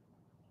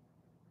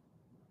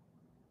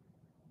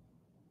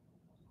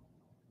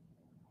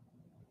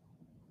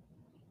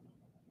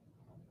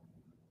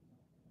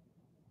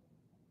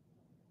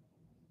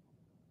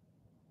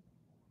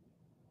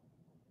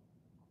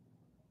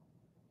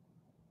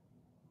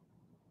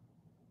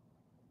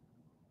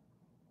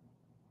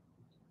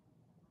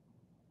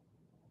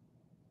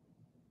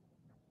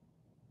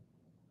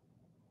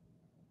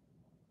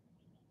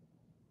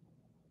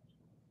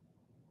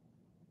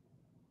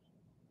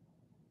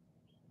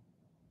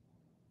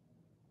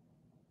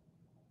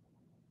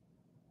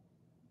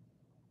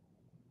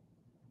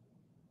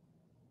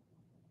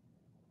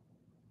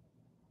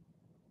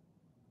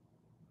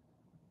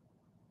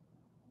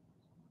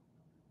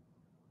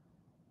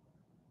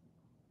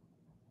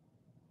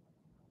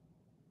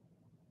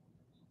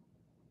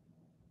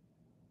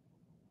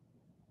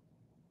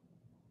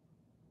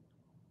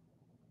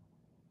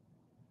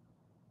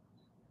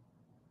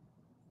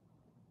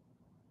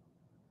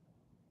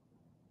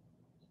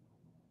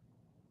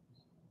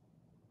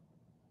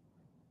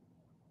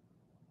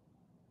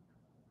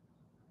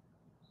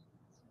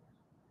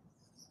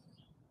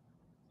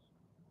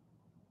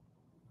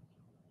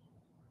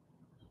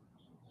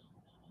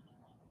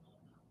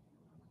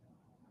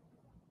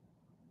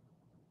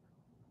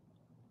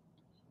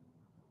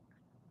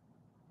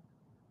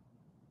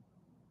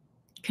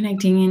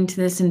 Connecting into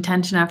this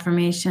intention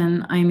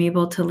affirmation, I'm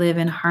able to live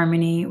in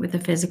harmony with the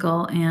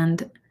physical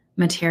and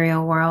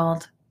material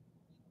world.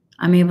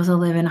 I'm able to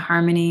live in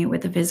harmony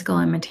with the physical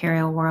and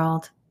material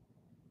world.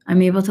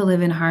 I'm able to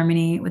live in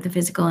harmony with the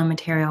physical and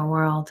material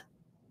world.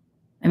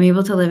 I'm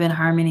able to live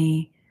in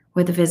harmony with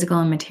the physical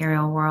and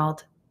material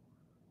world.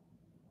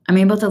 I'm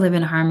able to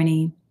live in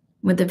harmony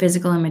with the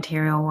physical and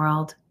material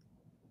world.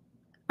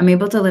 I'm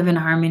able to live in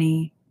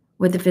harmony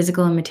with the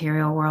physical and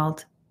material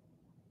world.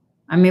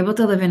 I'm able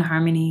to live in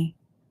harmony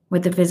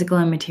with the physical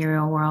and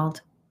material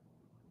world.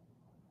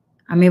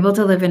 I'm able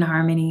to live in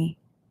harmony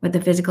with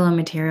the physical and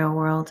material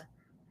world.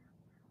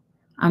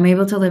 I'm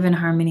able to live in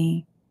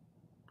harmony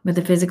with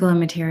the physical and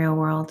material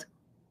world.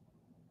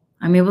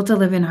 I'm able to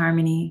live in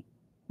harmony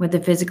with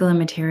the physical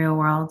and material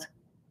world.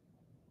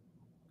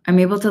 I'm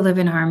able to live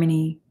in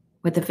harmony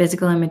with the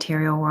physical and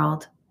material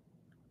world.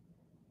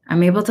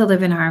 I'm able to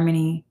live in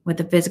harmony with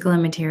the physical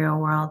and material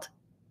world.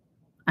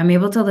 I'm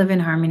able to live in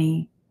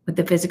harmony with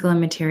the physical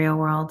and material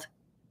world.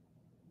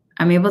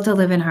 I'm able to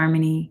live in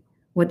harmony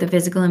with the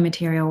physical and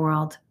material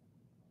world.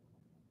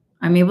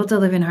 I'm able to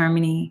live in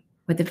harmony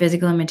with the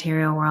physical and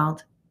material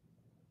world.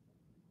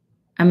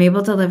 I'm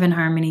able to live in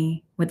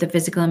harmony with the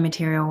physical and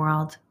material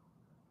world.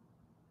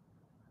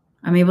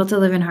 I'm able to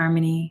live in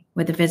harmony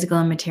with the physical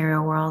and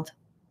material world.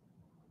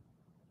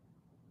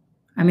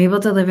 I'm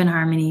able to live in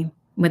harmony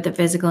with the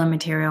physical and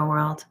material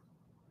world.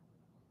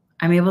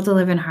 I'm able to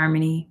live in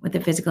harmony with the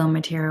physical and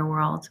material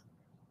world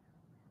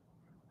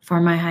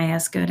for my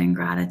highest good and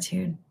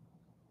gratitude.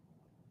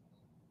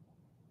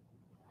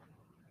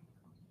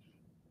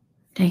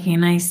 Taking a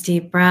nice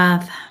deep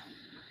breath.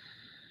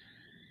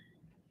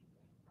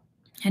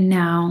 And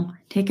now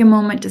take a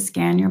moment to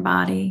scan your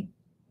body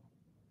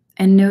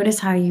and notice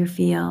how you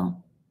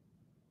feel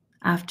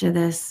after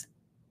this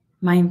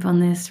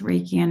mindfulness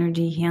Reiki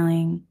energy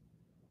healing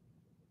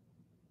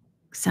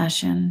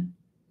session.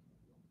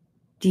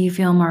 Do you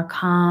feel more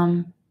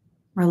calm,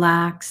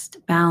 relaxed,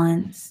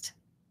 balanced?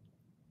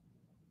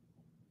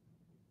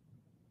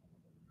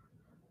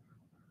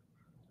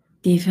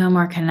 Do you feel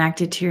more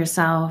connected to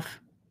yourself,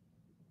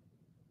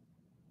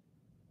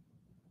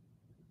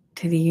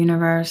 to the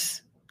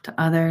universe, to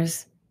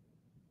others?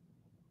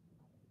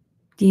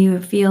 Do you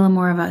feel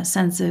more of a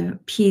sense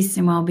of peace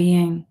and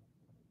well-being?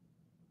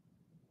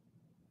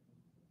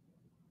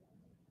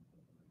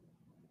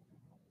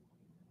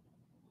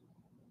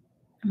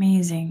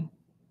 Amazing.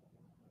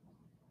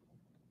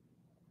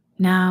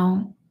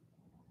 Now,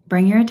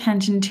 bring your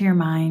attention to your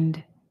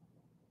mind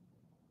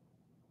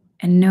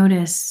and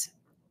notice,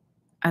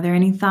 are there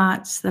any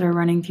thoughts that are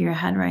running through your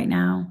head right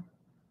now?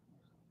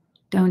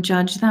 Don't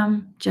judge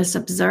them, just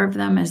observe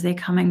them as they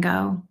come and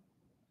go.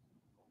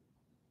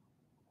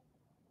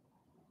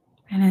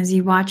 And as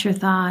you watch your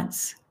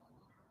thoughts,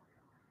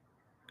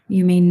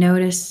 you may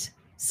notice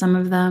some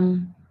of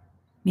them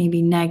may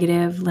be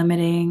negative,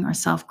 limiting, or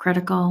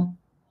self-critical.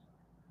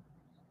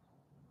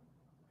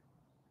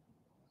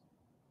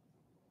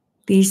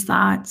 These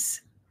thoughts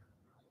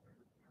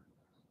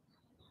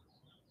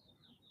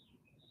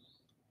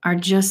are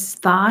just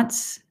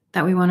thoughts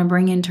that we want to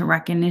bring into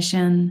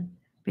recognition,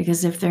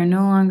 because if they're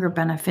no longer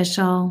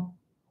beneficial,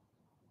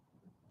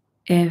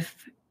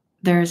 if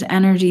there's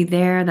energy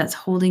there that's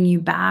holding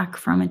you back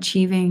from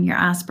achieving your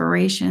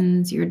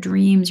aspirations, your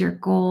dreams, your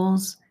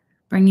goals,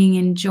 bringing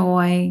in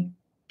joy,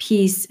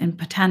 peace, and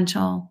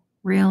potential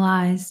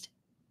realized,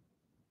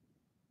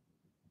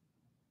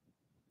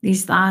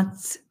 these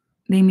thoughts,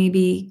 they may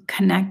be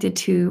connected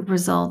to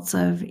results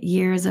of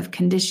years of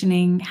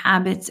conditioning,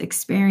 habits,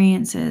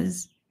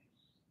 experiences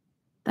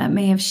that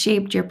may have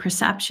shaped your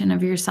perception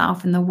of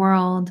yourself in the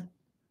world.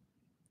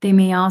 They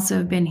may also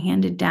have been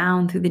handed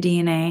down through the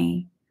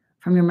DNA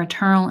from your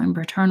maternal and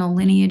paternal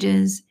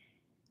lineages.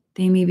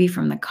 They may be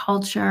from the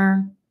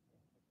culture.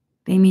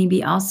 They may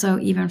be also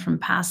even from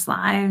past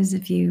lives,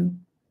 if you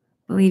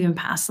believe in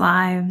past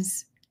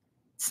lives.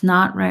 It's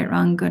not right,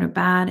 wrong, good, or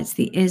bad. It's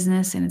the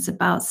isness, and it's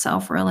about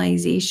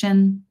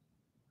self-realization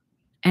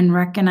and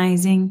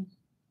recognizing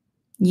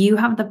you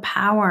have the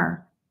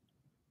power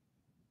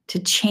to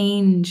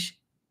change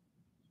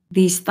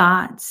these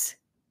thoughts.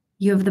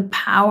 You have the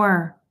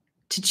power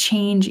to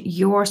change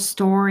your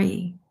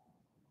story.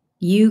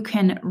 You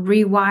can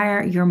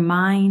rewire your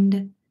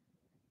mind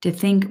to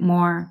think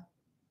more,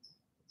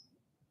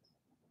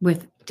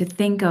 to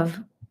think of,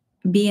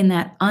 be in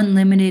that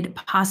unlimited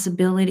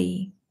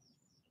possibility,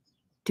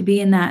 to be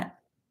in that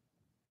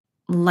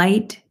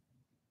light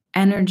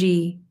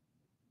energy,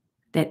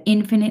 that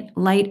infinite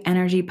light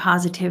energy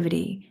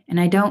positivity. And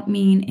I don't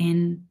mean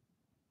in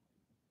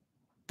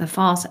the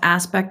false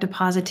aspect of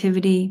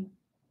positivity,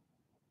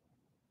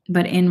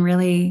 but in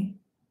really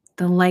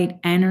the light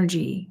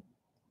energy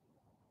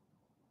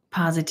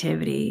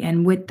positivity.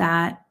 And with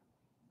that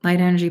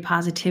light energy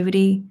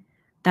positivity,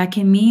 that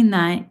can mean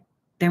that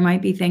there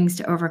might be things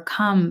to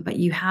overcome, but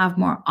you have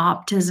more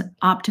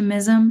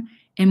optimism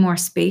and more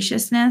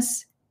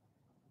spaciousness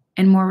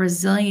and more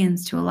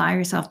resilience to allow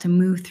yourself to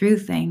move through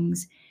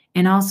things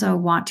and also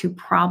want to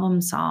problem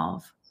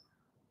solve.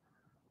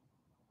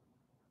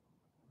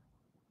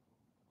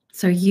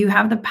 So you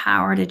have the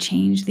power to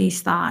change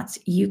these thoughts.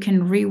 You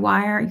can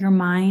rewire your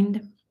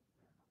mind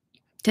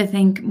to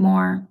think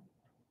more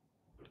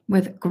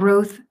with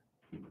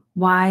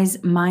growth-wise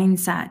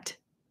mindset,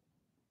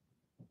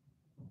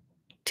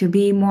 to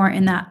be more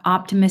in that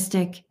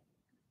optimistic,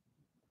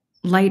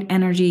 light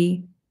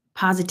energy,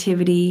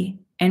 positivity,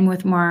 and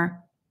with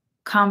more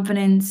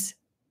confidence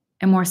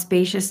and more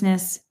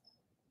spaciousness,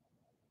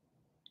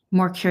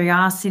 more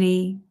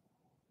curiosity,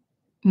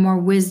 more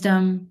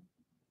wisdom,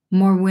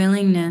 more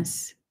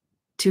willingness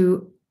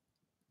to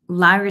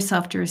allow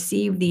yourself to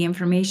receive the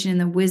information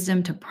and the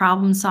wisdom to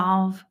problem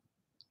solve.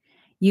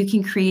 You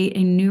can create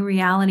a new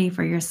reality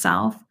for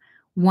yourself,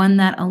 one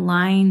that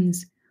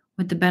aligns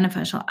with the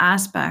beneficial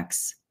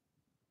aspects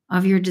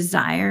of your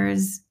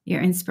desires,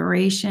 your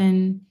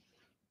inspiration.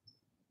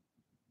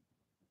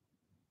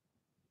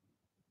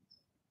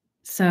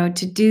 So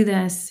to do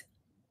this,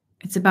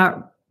 it's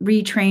about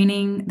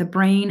retraining the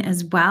brain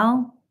as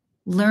well,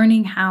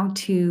 learning how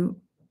to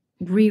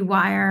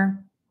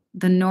rewire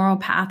the neural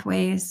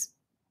pathways.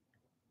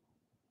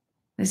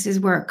 This is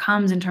where it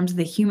comes in terms of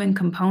the human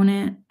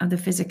component of the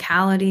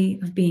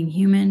physicality of being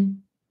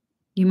human.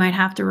 You might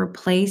have to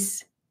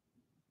replace,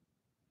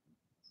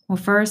 well,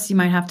 first, you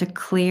might have to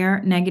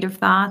clear negative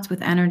thoughts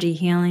with energy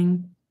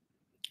healing,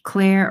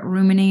 clear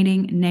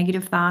ruminating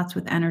negative thoughts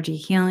with energy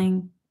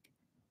healing,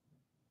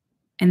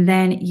 and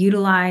then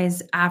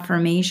utilize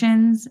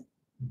affirmations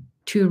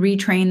to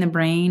retrain the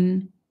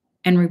brain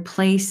and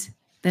replace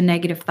the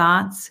negative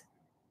thoughts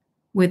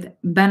with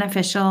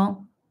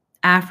beneficial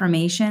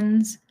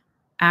affirmations.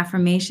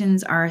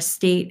 Affirmations are a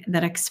state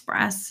that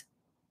express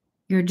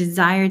your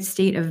desired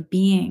state of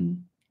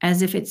being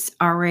as if it's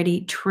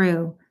already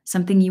true,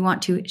 something you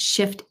want to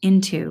shift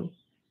into.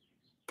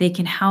 They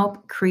can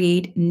help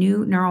create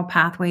new neural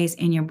pathways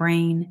in your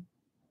brain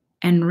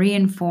and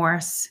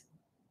reinforce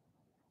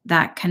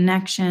that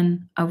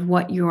connection of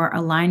what you're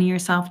aligning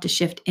yourself to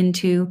shift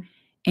into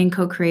in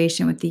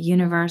co-creation with the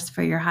universe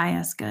for your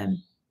highest good.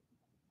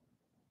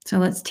 So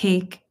let's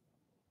take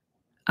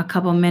a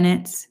couple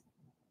minutes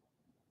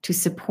to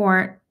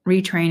support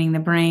retraining the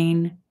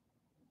brain,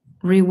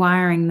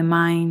 rewiring the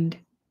mind,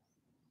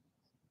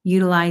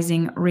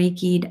 utilizing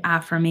Reiki'd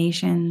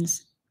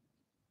affirmations.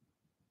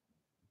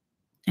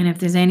 And if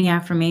there's any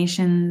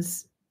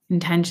affirmations,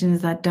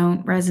 intentions that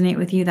don't resonate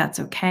with you, that's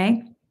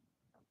okay.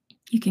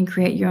 You can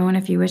create your own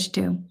if you wish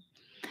to.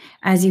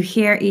 As you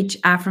hear each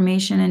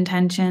affirmation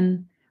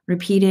intention,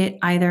 repeat it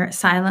either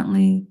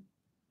silently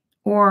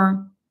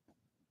or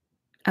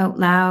out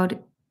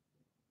loud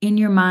in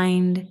your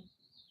mind,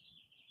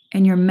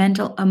 in your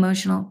mental,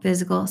 emotional,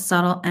 physical,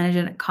 subtle,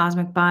 energetic,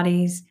 cosmic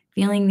bodies,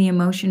 feeling the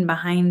emotion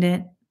behind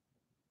it,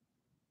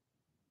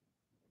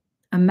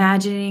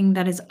 imagining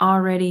that is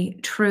already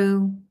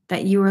true,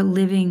 that you are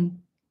living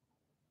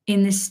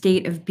in this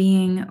state of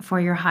being for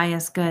your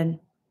highest good.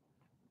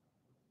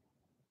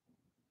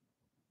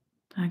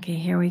 Okay,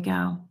 here we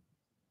go.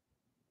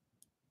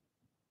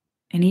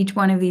 And each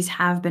one of these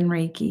have been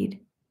Reiki'd.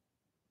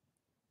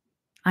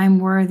 I'm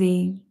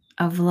worthy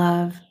of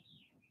love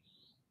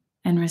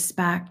and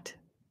respect.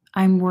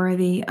 I'm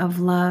worthy of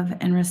love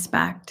and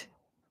respect.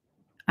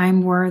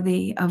 I'm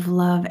worthy of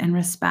love and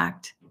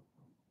respect.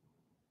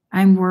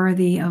 I'm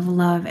worthy of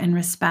love and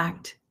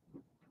respect.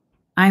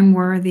 I'm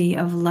worthy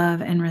of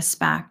love and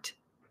respect.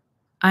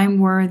 I'm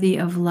worthy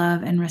of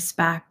love and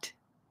respect.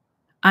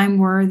 I'm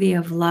worthy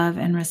of love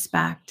and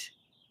respect.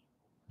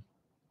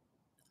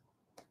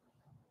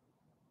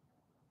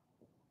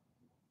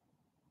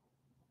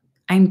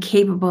 I'm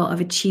capable of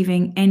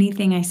achieving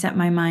anything I set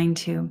my mind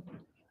to.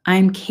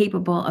 I'm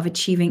capable of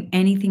achieving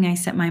anything I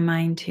set my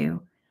mind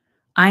to.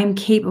 I'm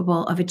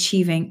capable of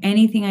achieving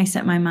anything I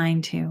set my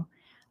mind to.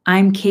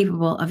 I'm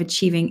capable of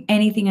achieving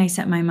anything I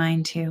set my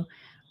mind to.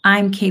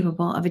 I'm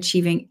capable of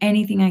achieving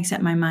anything I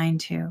set my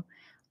mind to.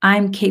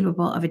 I'm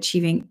capable of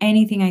achieving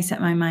anything I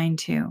set my mind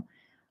to.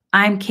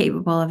 I'm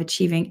capable of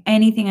achieving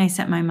anything I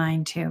set my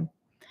mind to.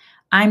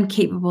 I'm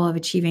capable of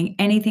achieving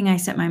anything I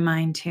set my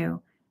mind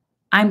to.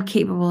 I'm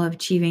capable of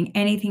achieving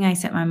anything I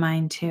set my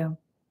mind to.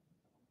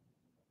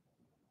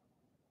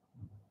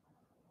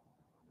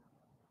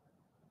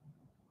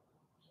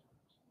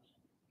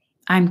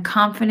 I'm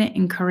confident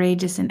and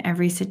courageous in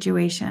every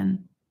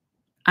situation.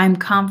 I'm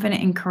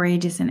confident and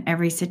courageous in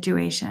every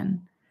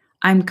situation.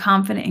 I'm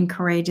confident and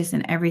courageous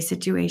in every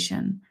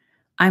situation.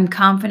 I'm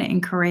confident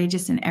and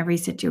courageous in every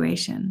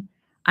situation.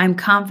 I'm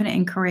confident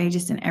and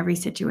courageous in every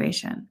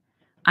situation.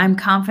 I'm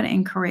confident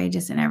and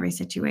courageous in every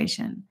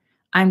situation.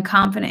 I'm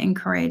confident and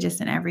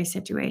courageous in every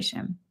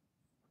situation.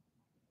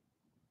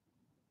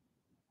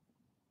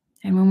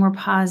 And when we're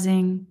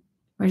pausing,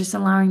 we're just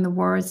allowing the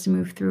words to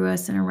move through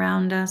us and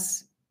around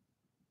us.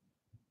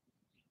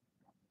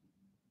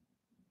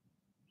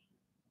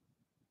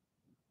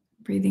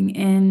 Breathing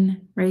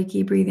in,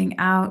 Reiki, breathing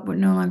out what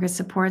no longer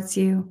supports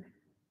you.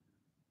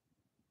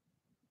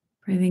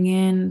 Breathing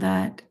in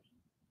that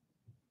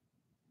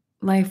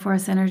life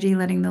force energy,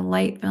 letting the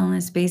light fill in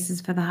the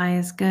spaces for the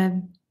highest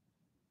good.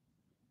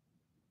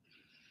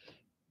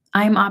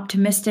 I'm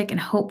optimistic and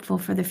hopeful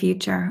for the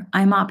future.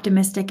 I'm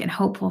optimistic and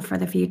hopeful for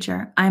the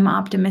future. I'm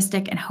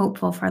optimistic and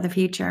hopeful for the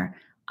future.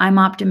 I'm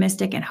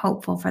optimistic and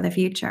hopeful for the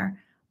future.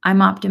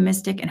 I'm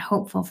optimistic and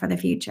hopeful for the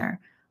future.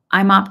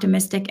 I'm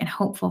optimistic and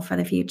hopeful for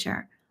the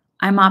future.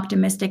 I'm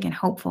optimistic and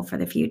hopeful for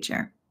the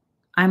future.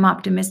 I'm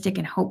optimistic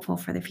and hopeful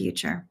for the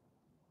future.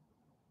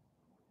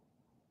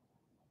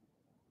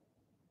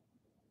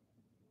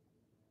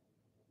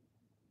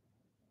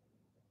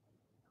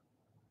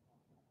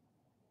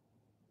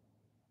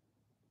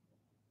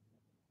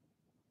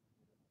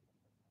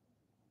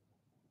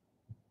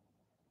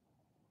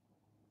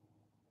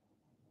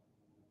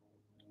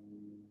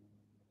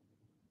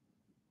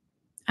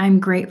 I'm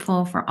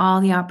grateful for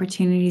all the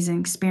opportunities and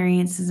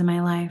experiences in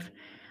my life.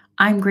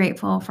 I'm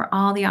grateful for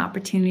all the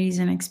opportunities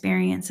and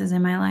experiences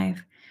in my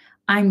life.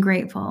 I'm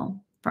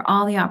grateful for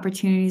all the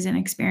opportunities and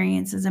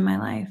experiences in my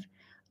life.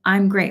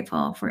 I'm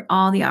grateful for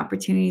all the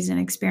opportunities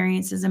and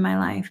experiences in my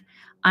life.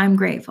 I'm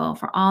grateful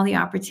for all the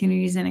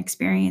opportunities and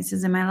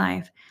experiences in my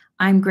life.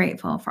 I'm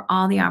grateful for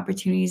all the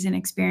opportunities and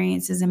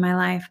experiences in my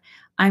life.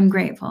 I'm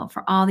grateful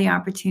for all the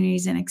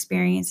opportunities and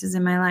experiences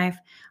in my life.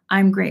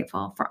 I'm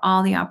grateful for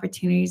all the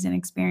opportunities and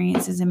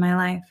experiences in my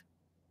life.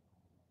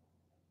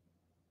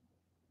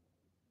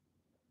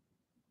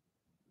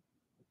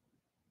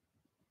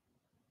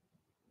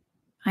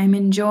 I'm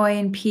in joy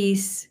and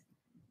peace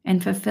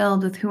and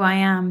fulfilled with who I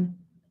am.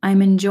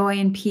 I'm in joy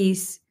and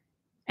peace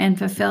and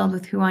fulfilled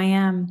with who I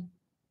am.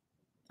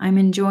 I'm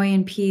in joy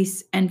and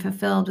peace and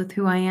fulfilled with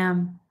who I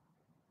am.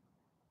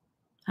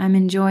 I'm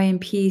in joy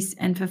and peace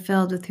and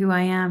fulfilled with who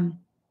I am.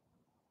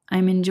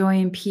 I'm in joy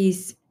and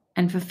peace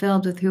and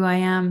fulfilled with who I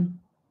am.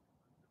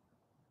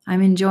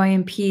 I'm in joy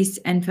and peace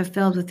and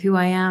fulfilled with who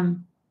I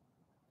am.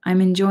 I'm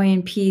in joy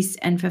and peace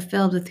and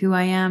fulfilled with who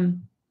I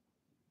am.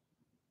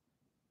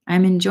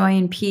 I'm in joy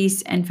and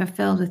peace and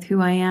fulfilled with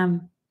who I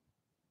am.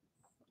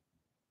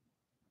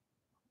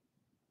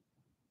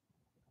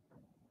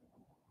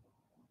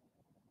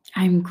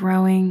 I'm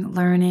growing,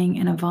 learning,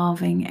 and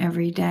evolving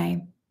every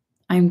day.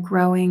 I'm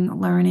growing,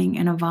 learning,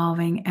 and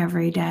evolving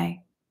every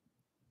day.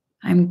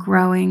 I'm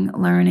growing,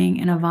 learning,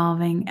 and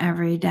evolving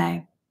every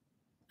day.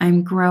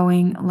 I'm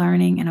growing,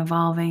 learning, and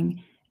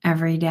evolving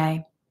every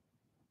day.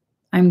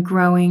 I'm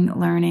growing,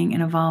 learning,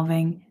 and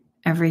evolving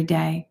every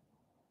day.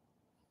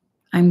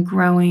 I'm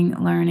growing,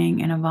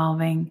 learning, and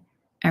evolving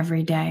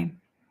every day.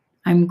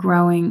 I'm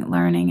growing,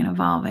 learning, and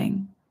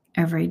evolving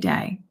every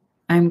day.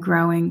 I'm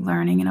growing,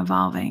 learning, and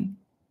evolving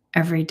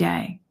every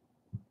day.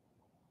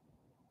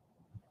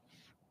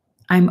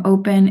 I'm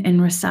open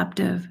and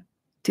receptive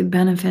to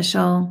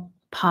beneficial,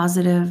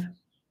 positive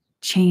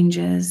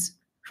changes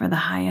for the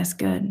highest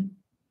good.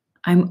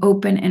 I'm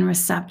open and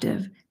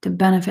receptive to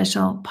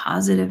beneficial,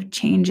 positive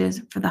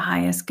changes for the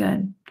highest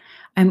good.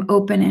 I'm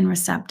open and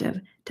receptive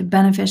to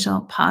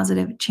beneficial,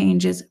 positive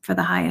changes for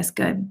the highest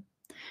good.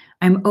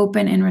 I'm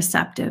open and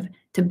receptive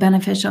to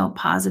beneficial,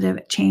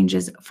 positive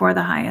changes for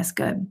the highest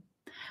good.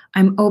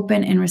 I'm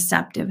open and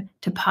receptive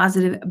to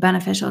positive,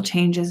 beneficial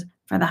changes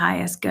for the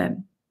highest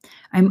good.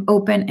 I'm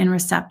open and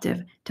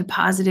receptive to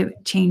positive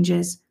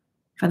changes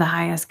for the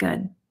highest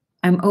good.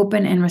 I'm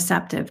open and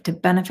receptive to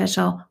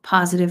beneficial,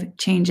 positive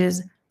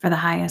changes for the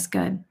highest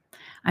good.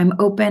 I'm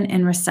open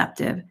and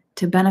receptive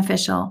to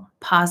beneficial,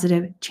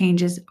 positive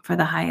changes for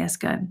the highest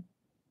good.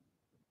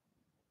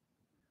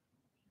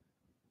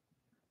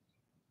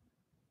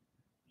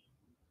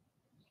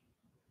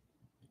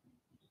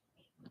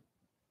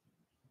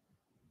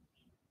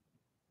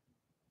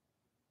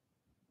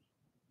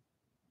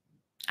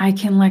 I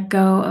can let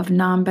go of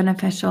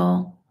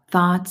non-beneficial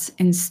thoughts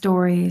and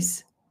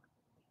stories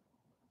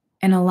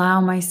and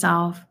allow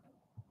myself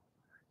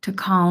to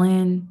call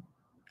in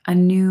a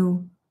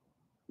new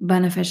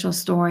beneficial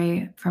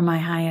story for my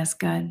highest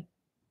good.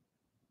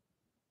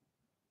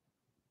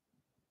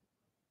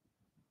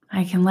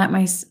 I can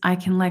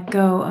let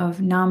go of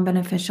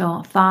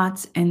non-beneficial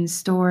thoughts and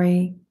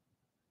story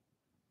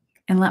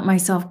and let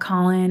myself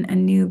call in a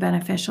new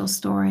beneficial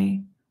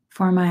story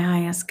for my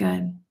highest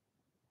good.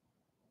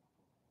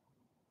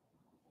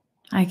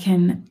 I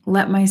can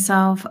let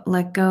myself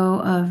let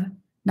go of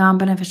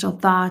non-beneficial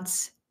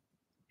thoughts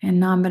and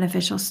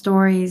non-beneficial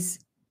stories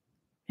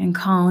and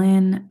call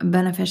in a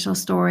beneficial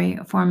story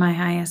for my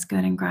highest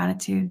good and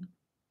gratitude.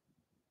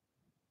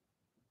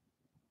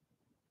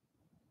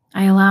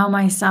 I allow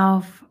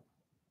myself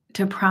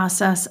to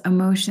process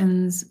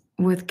emotions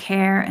with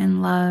care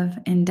and love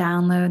and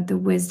download the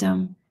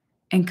wisdom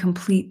and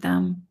complete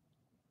them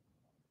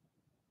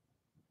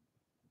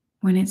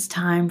when it's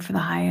time for the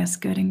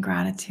highest good and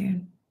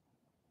gratitude.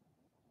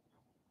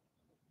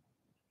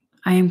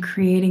 I am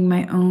creating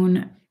my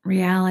own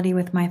reality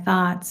with my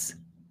thoughts.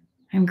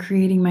 I'm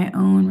creating my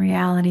own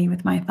reality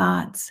with my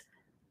thoughts.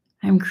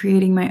 I'm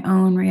creating my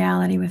own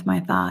reality with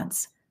my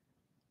thoughts.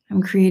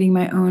 I'm creating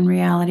my own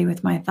reality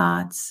with my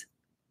thoughts.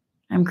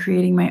 I'm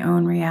creating my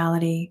own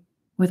reality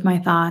with my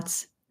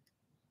thoughts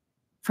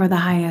for the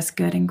highest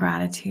good and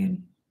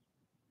gratitude.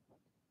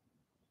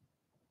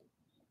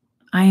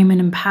 I am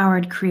an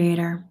empowered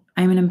creator.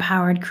 I'm an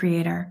empowered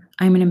creator.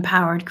 I'm an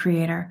empowered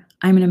creator.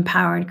 I'm an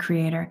empowered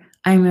creator.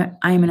 I'm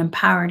an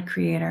empowered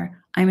creator.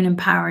 I'm an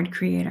empowered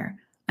creator.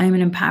 I'm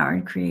an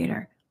empowered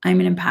creator. I'm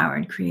an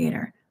empowered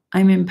creator.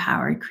 I'm an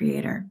empowered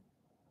creator.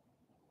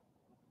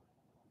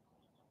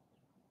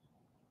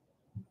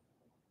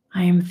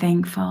 I am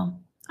thankful.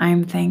 I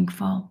am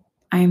thankful.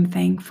 I am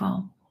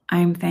thankful. I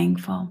am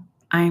thankful.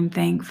 I am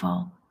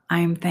thankful. I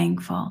am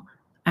thankful.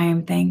 I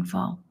am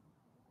thankful.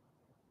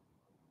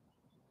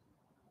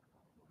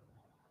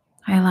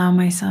 I allow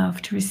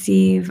myself to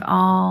receive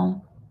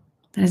all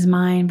that is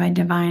mine by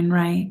divine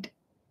right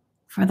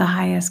for the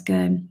highest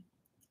good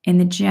in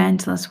the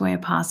gentlest way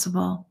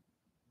possible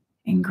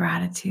in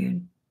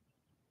gratitude.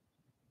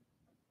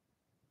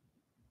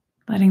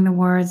 Letting the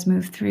words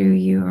move through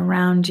you,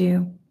 around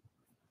you.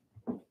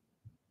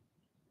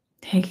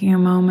 Taking a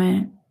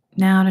moment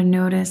now to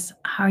notice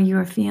how you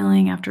are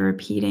feeling after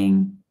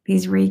repeating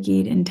these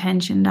Reiki'd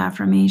intentioned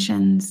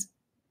affirmations.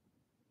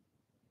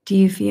 Do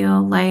you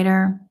feel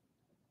lighter?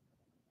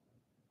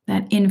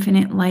 That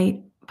infinite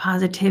light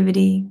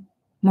positivity,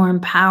 more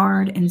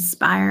empowered,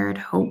 inspired,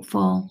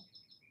 hopeful,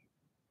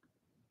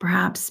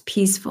 perhaps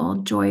peaceful,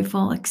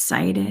 joyful,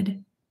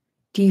 excited?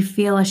 Do you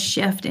feel a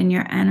shift in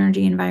your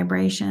energy and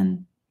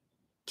vibration?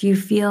 Do you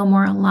feel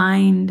more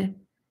aligned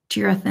to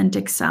your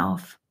authentic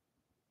self?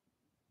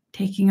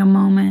 Taking a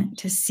moment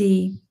to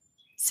see,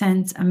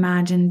 sense,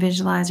 imagine,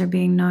 visualize, or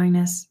being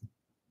knowingness.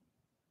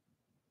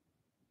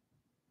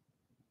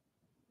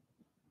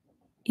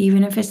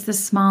 Even if it's the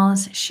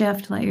smallest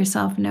shift, let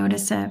yourself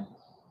notice it.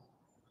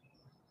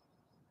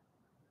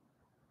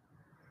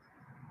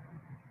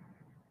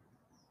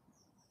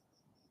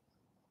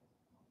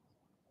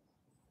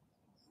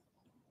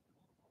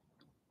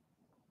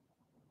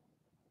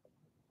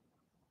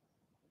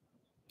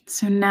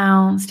 So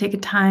now let's take a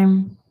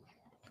time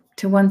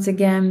to once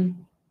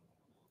again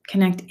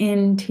connect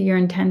into your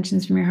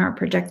intentions from your heart,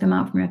 project them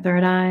out from your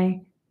third eye,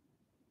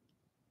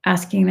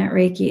 asking that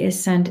Reiki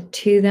is sent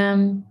to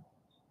them,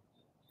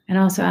 and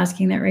also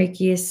asking that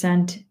Reiki is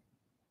sent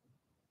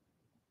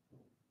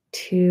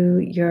to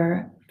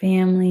your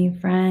family,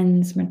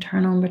 friends,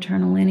 maternal and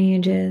paternal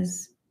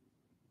lineages,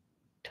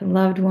 to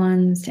loved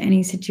ones, to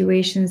any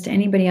situations, to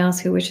anybody else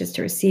who wishes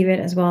to receive it,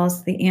 as well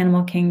as the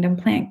animal kingdom,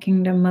 plant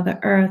kingdom, Mother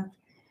Earth,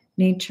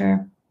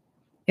 nature,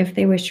 if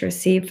they wish to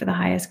receive for the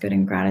highest good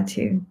and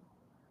gratitude.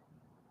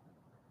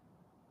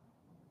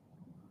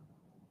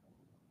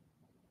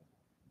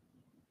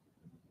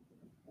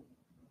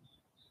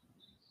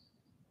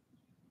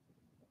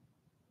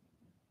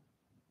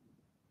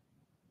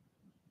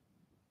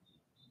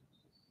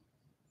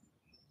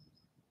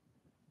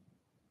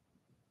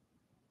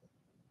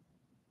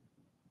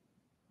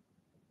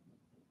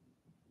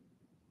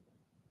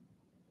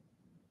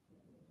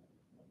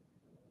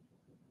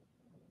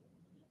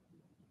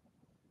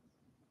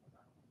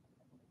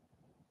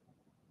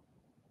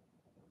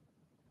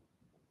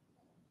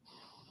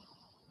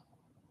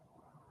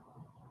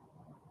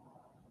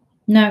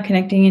 Now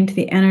connecting into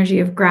the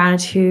energy of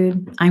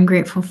gratitude. I'm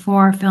grateful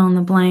for, fill in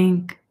the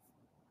blank.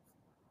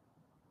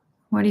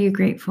 What are you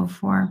grateful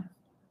for?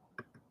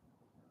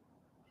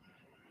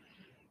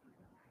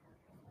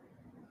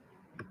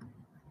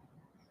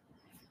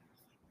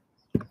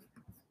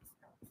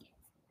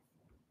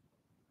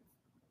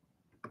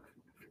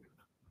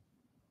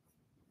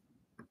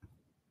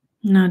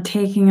 Now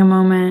taking a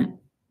moment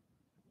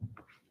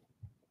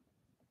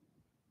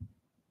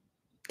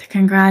to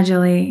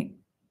congratulate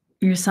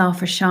yourself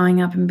for showing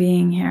up and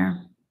being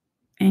here.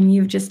 And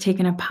you've just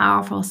taken a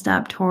powerful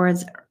step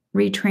towards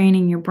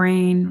retraining your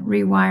brain,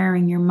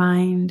 rewiring your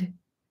mind.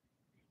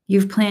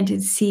 You've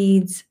planted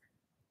seeds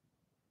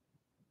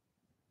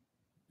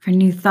for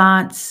new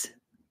thoughts,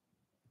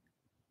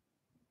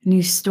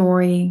 new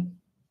story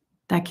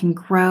that can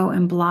grow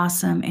and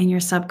blossom in your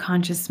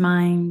subconscious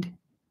mind,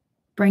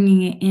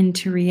 bringing it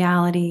into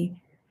reality,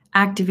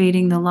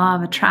 activating the law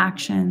of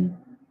attraction,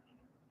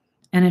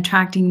 and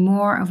attracting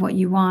more of what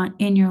you want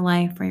in your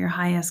life for your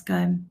highest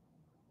good.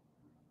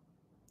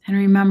 And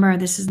remember,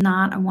 this is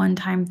not a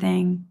one-time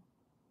thing.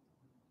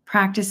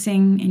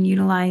 Practicing and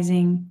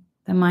utilizing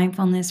the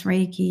mindfulness,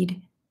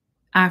 Reiki'd,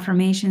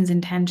 affirmations,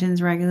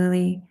 intentions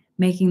regularly,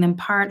 making them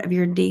part of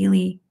your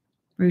daily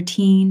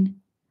routine.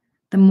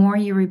 The more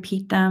you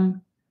repeat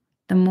them,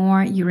 the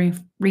more you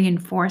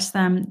reinforce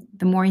them,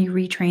 the more you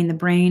retrain the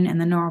brain and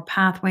the neural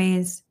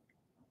pathways,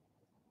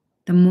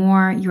 the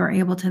more you're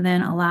able to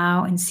then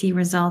allow and see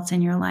results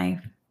in your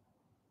life.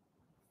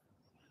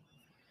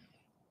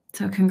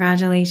 So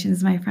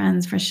congratulations, my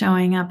friends, for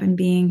showing up and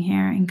being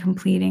here and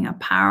completing a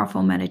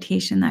powerful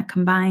meditation that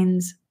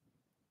combines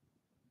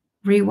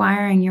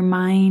rewiring your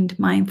mind,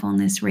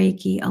 mindfulness,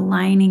 Reiki,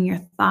 aligning your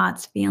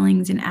thoughts,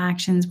 feelings, and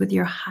actions with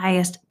your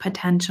highest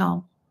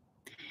potential.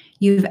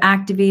 You've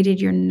activated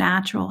your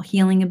natural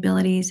healing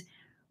abilities,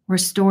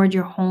 restored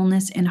your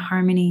wholeness and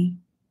harmony.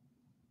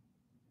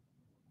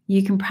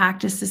 You can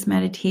practice this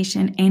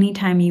meditation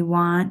anytime you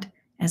want,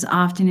 as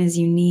often as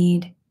you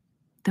need.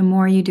 The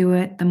more you do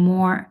it, the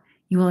more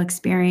you will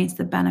experience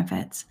the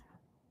benefits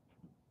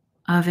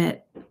of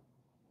it.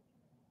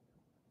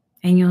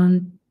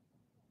 And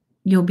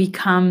you'll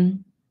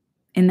become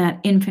in that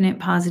infinite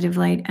positive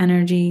light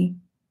energy,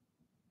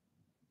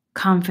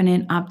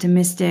 confident,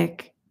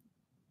 optimistic,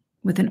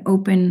 with an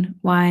open,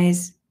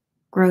 wise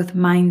growth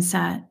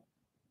mindset.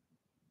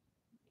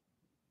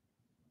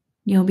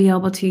 You'll be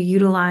able to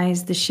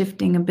utilize the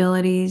shifting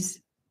abilities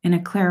in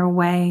a clearer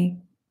way,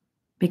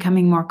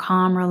 becoming more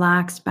calm,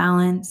 relaxed,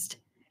 balanced,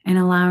 and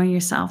allowing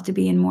yourself to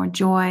be in more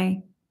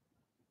joy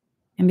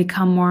and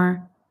become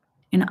more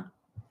in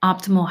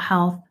optimal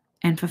health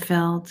and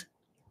fulfilled.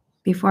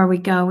 Before we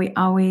go, we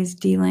always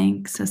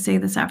de-link, so say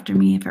this after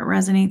me if it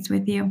resonates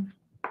with you.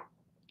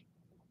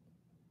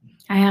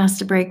 I ask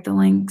to break the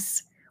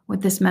links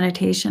with this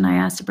meditation. I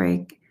ask to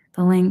break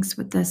the links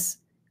with this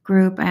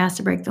group. I ask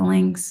to break the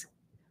links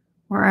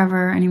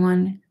wherever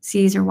anyone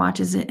sees or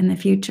watches it in the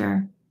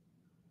future.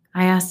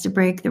 I ask to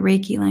break the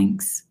Reiki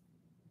links.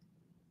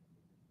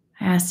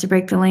 I ask to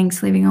break the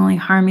links, leaving only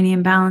harmony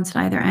and balance at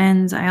either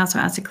ends. I also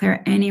ask to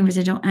clear any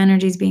residual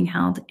energies being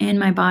held in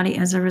my body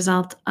as a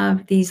result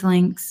of these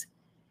links.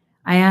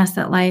 I ask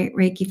that light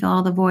Reiki fill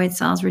all the void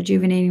cells,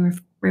 rejuvenating,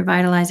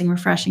 revitalizing,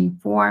 refreshing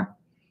for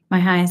my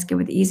highest good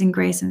with ease and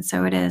grace, and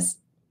so it is.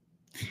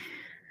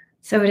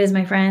 So it is,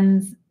 my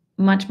friends.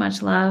 Much,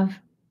 much love.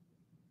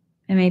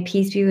 And may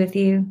peace be with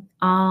you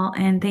all.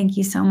 And thank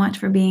you so much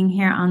for being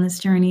here on this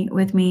journey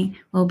with me.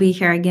 We'll be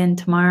here again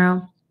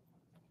tomorrow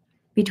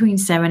between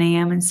 7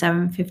 a.m. and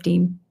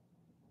 7:15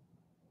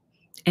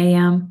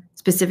 a.m.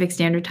 Pacific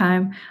Standard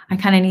Time. I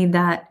kind of need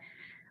that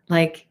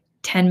like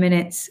 10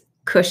 minutes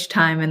cush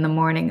time in the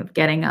morning of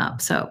getting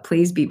up. So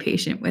please be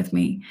patient with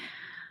me.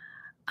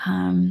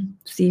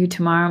 See you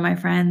tomorrow, my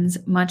friends.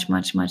 Much,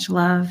 much, much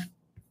love.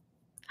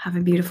 Have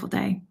a beautiful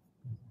day.